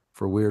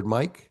for Weird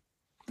Mike.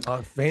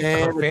 On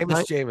And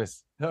famous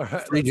Jameis. All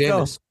right, free let's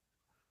go. Jameis.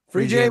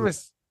 Free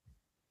Jameis.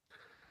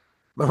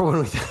 Remember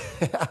when we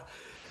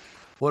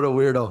what a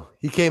weirdo.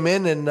 He came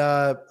in and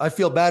I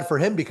feel bad for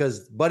him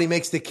because Buddy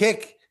makes the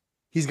kick.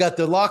 He's got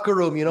the locker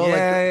room,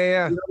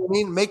 Yeah. You know what I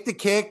mean? Make the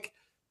kick.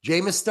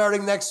 Jameis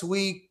starting next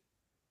week.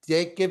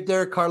 Give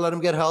Derek Carr, let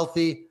him get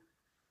healthy.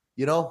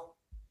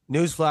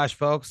 Newsflash,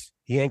 folks.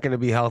 He ain't going to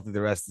be healthy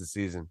the rest of the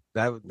season.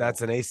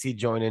 That's an AC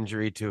joint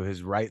injury to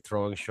his right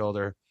throwing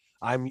shoulder.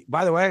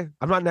 By the way,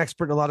 I'm not an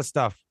expert in a lot of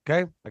stuff.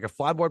 Okay. I can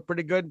flyboard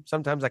pretty good.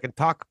 Sometimes I can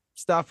talk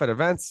stuff at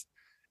events.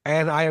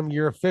 And I am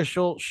your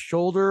official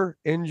shoulder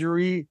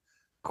injury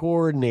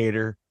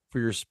coordinator for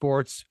your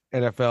sports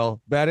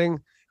NFL betting.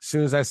 As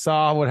soon as I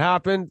saw what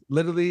happened,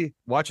 literally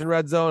watching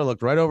Red Zone, I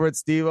looked right over at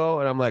Steve-O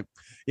and I'm like,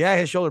 yeah,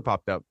 his shoulder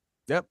popped up.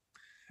 Yep.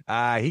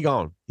 He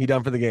gone. He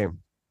done for the game.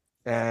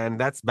 And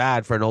that's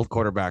bad for an old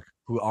quarterback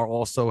who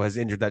also has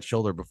injured that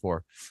shoulder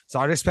before. So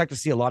I'd expect to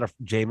see a lot of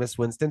Jameis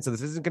Winston. So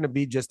this isn't going to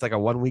be just like a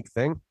 1 week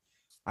thing.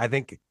 I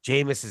think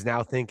Jameis is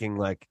now thinking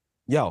like,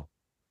 yo,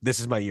 this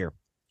is my year.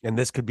 And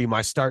this could be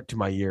my start to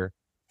my year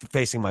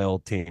facing my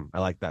old team. I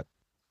like that.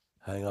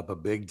 Hang up a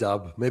big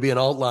dub, maybe an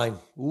alt line.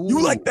 Ooh.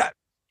 You like that?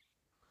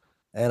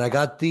 And I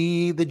got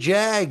the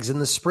Jags in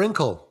the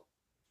sprinkle.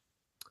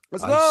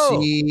 Let's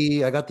go.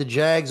 I got the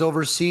Jags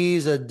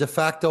overseas, a de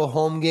facto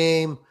home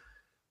game.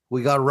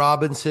 We got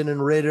Robinson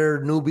and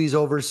Ritter, newbies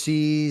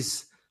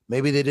overseas.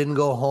 Maybe they didn't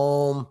go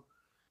home.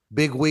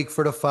 Big week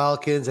for the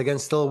Falcons. Again,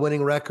 still a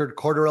winning record.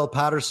 Cordarrelle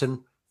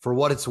Patterson, for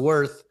what it's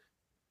worth,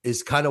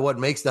 is kind of what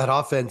makes that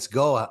offense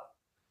go.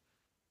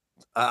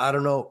 I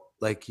don't know.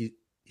 Like, he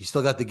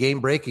still got the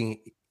game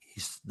breaking.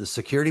 He's the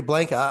security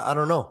blanket. I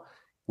don't know.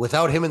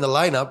 Without him in the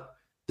lineup,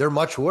 they're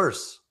much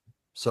worse.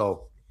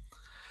 So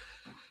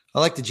I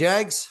like the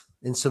Jags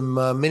in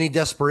some mini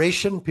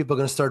desperation. People are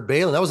going to start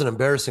bailing. That was an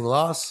embarrassing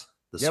loss.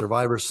 The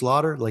survivor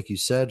slaughter, like you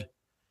said.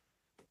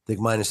 I think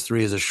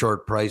 -3 is a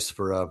short price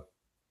for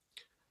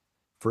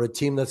a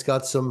team that's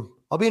got some.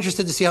 I'll be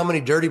interested to see how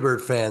many Dirty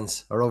Bird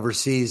fans are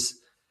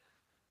overseas.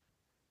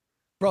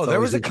 Bro, there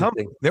was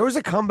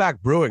a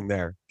comeback brewing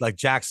there, like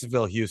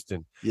Jacksonville,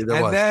 Houston.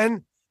 Yeah,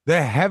 then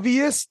the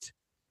heaviest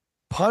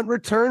punt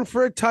return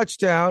for a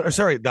touchdown,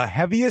 the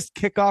heaviest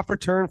kickoff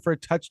return for a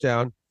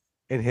touchdown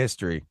in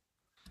history.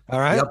 All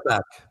right?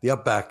 The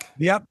up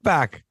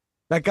back.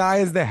 That guy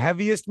is the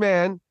heaviest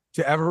man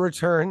to ever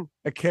return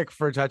a kick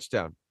for a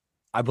touchdown.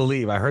 I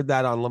believe. I heard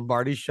that on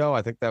Lombardi's show.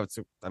 I think it's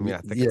a real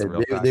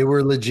fact. They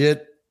were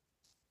legit.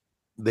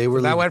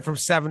 That went from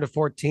 7 to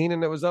 14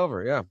 and it was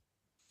over. Yeah.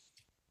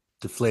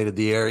 Deflated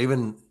the air.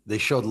 Even they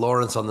showed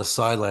Lawrence on the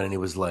sideline and he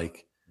was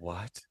like,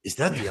 what? Is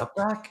that the up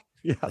back?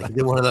 Yeah. Like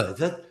they wanted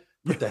to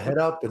put the head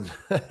up and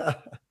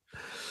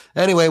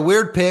anyway,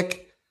 weird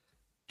pick.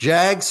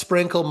 Jags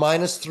sprinkle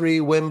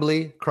 -3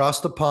 Wembley across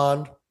the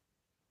pond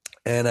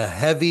and a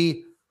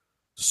heavy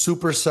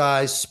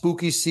supersized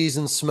spooky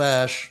season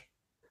smash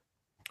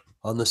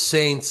on the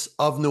Saints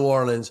of New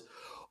Orleans.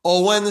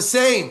 Oh, when the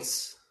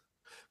Saints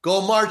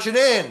go marching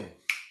in.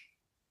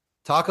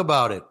 Talk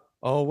about it.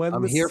 Oh, when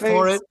I'm the here Saints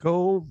for it.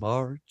 Go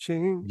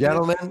marching.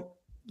 Gentlemen,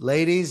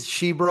 ladies,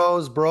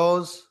 she-bros,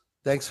 bros,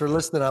 thanks for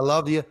listening. I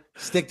love you.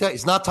 Stick to it.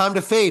 It's not time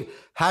to fade.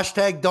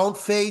 # don't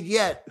fade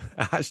yet.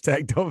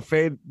 # don't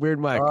fade Weird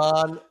Mike.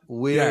 On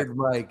Weird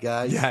Mike,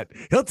 guys. Yeah.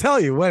 He'll tell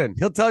you when.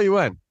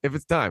 If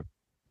it's time.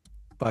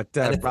 But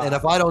and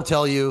if I don't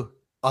tell you,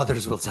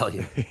 others will tell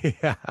you.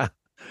 Yeah.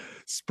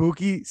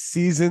 Spooky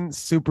season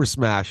super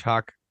smash,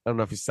 Huck. I don't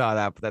know if you saw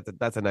that, but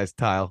that's a nice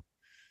tile.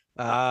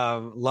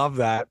 Love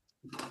that.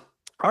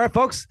 All right,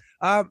 folks.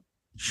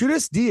 Shoot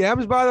us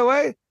DMs, by the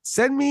way.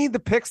 Send me the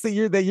picks that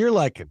you're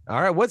liking.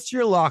 All right. What's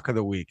your lock of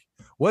the week?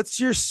 What's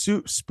your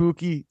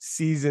spooky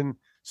season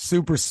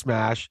super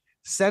smash?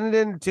 Send it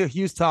in to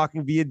Hughes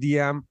Talking via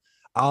DM.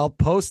 I'll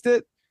post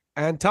it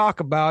and talk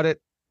about it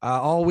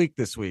all week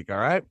this week. All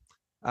right.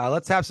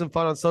 Let's have some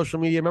fun on social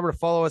media. Remember to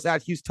follow us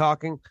at Hughes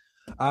Talking.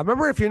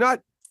 Remember, if you're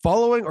not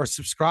following or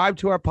subscribed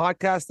to our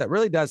podcast, that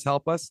really does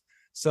help us.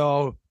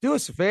 So do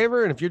us a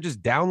favor. And if you're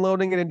just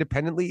downloading it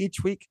independently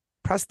each week,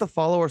 press the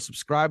follow or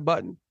subscribe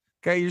button.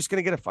 Okay. You're just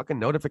going to get a fucking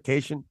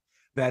notification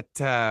that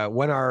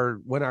when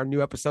our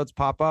new episodes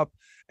pop up,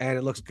 and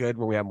it looks good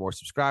when we have more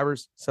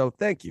subscribers. So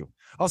thank you.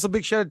 Also,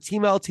 big shout out to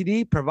Team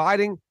LTD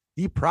providing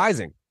the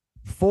prizing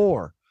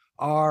for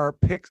our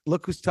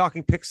Look Who's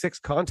Talking Pick 6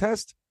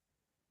 contest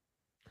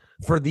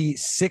for the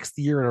 6th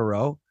year in a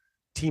row.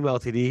 Team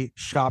LTD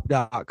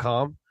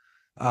shop.com.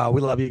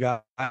 We love you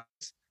guys.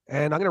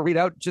 And I'm going to read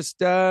out just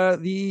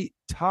the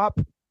top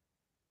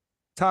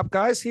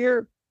guys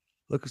here.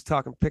 Look Who's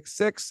Talking Pick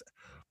 6.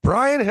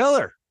 Brian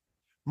Hiller,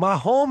 my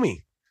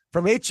homie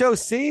from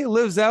HOC,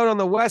 lives out on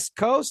the West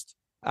Coast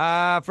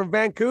from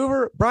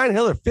Vancouver. Brian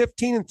Hiller,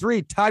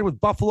 15-3, tied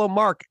with Buffalo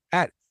Mark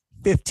at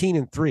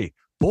 15-3.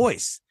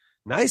 Boys,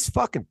 nice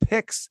fucking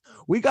picks.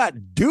 We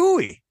got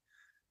Dewey.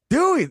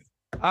 Coming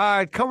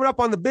up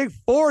on the big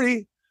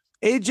 40.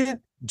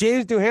 Agent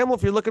James Duhamel,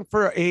 if you're looking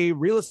for a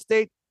real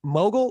estate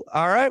mogul.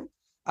 All right.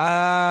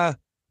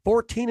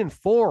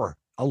 14-4.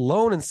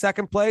 Alone in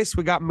second place,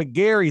 we got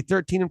McGarry,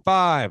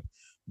 13-5.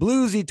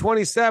 Bluesy,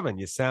 27.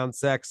 You sound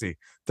sexy,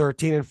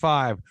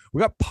 13-5. We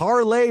got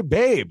Parlay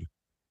Babe.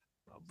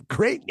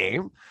 Great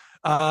name.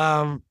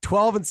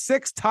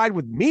 12-6, tied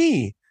with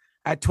me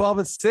at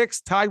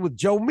 12-6, tied with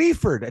Joe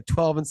Meaford at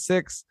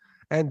 12-6,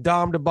 and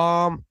Dom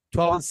DeBomb,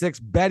 12-6.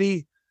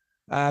 Betty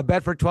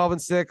Bedford,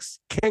 12-6.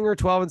 Kinger,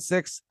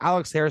 12-6.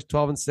 Alex Harris,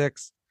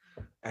 12-6.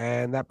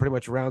 And that pretty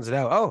much rounds it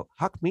out. Oh,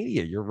 Huck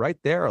Media, you're right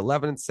there,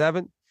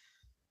 11-7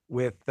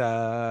 with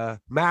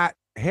Matt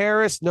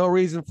Harris, No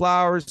Reason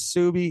Flowers,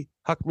 Subi,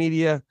 Huck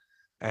Media,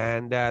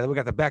 and then we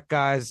got the Bet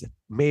guys,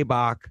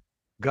 Maybach,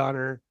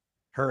 Gunner,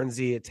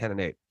 Hernsey at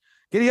 10-8.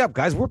 Giddy up,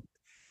 guys.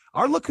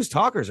 Our Look Who's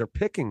Talkers are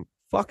picking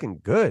fucking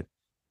good.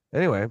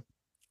 Anyway,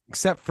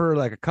 except for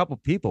like a couple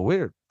people.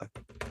 We're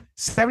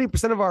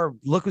 70% of our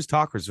Look Who's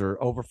Talkers are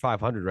over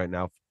 500 right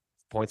now.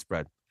 Point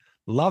spread.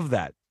 Love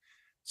that.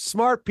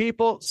 Smart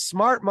people,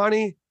 smart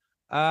money.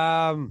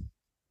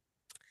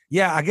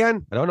 Yeah,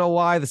 again, I don't know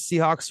why the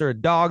Seahawks are a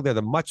dog. They're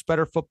the much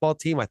better football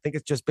team. I think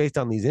it's just based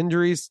on these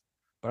injuries,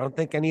 but I don't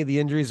think any of the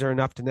injuries are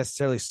enough to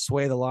necessarily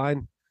sway the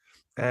line.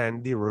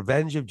 And the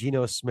revenge of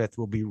Geno Smith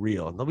will be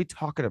real, and they'll be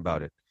talking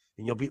about it.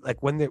 And you'll be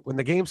like, when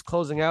the game's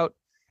closing out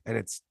and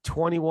it's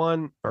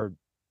 21 or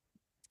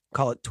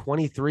call it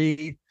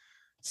 23-17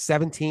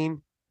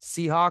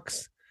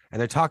 Seahawks, and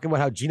they're talking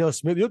about how Geno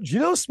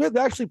Smith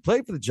actually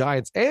played for the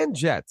Giants and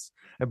Jets,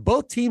 and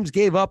both teams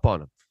gave up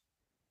on him.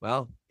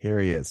 Well, here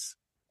he is.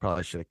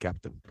 Probably should have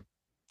kept him.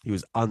 He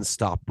was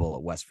unstoppable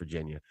at West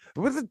Virginia.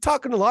 We're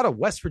talking a lot of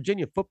West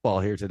Virginia football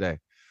here today.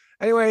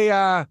 Anyway,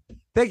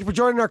 thank you for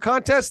joining our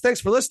contest.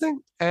 Thanks for listening.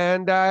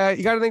 And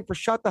you got anything for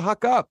Shut the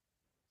Huck Up?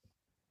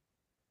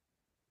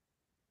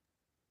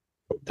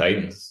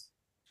 Titans.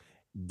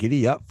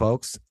 Giddy up,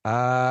 folks.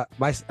 My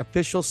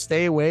official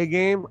stay away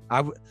game.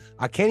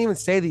 I can't even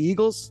say the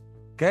Eagles,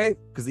 okay?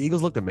 Because the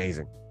Eagles looked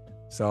amazing.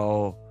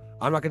 So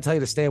I'm not going to tell you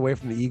to stay away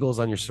from the Eagles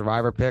on your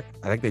survivor pick.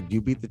 I think they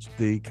do beat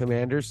the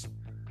Commanders,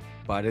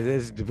 but it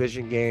is a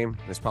division game.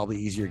 There's probably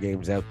easier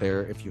games out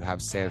there if you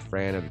have San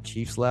Fran or the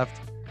Chiefs left.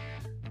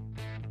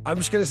 I'm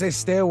just going to say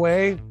stay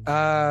away.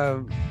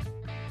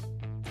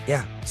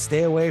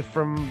 Stay away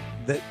from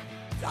the.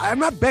 I'm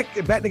not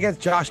betting against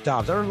Josh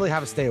Dobbs. I don't really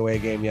have a stay away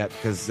game yet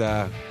because,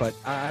 but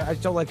I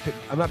don't like.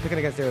 I'm not picking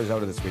against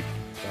Arizona this week.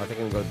 So I think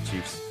I'm going to go to the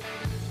Chiefs.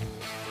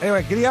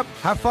 Anyway, giddy up,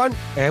 have fun,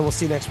 and we'll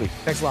see you next week.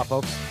 Thanks a lot,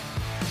 folks.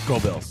 Go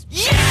Bills.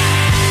 Yeah!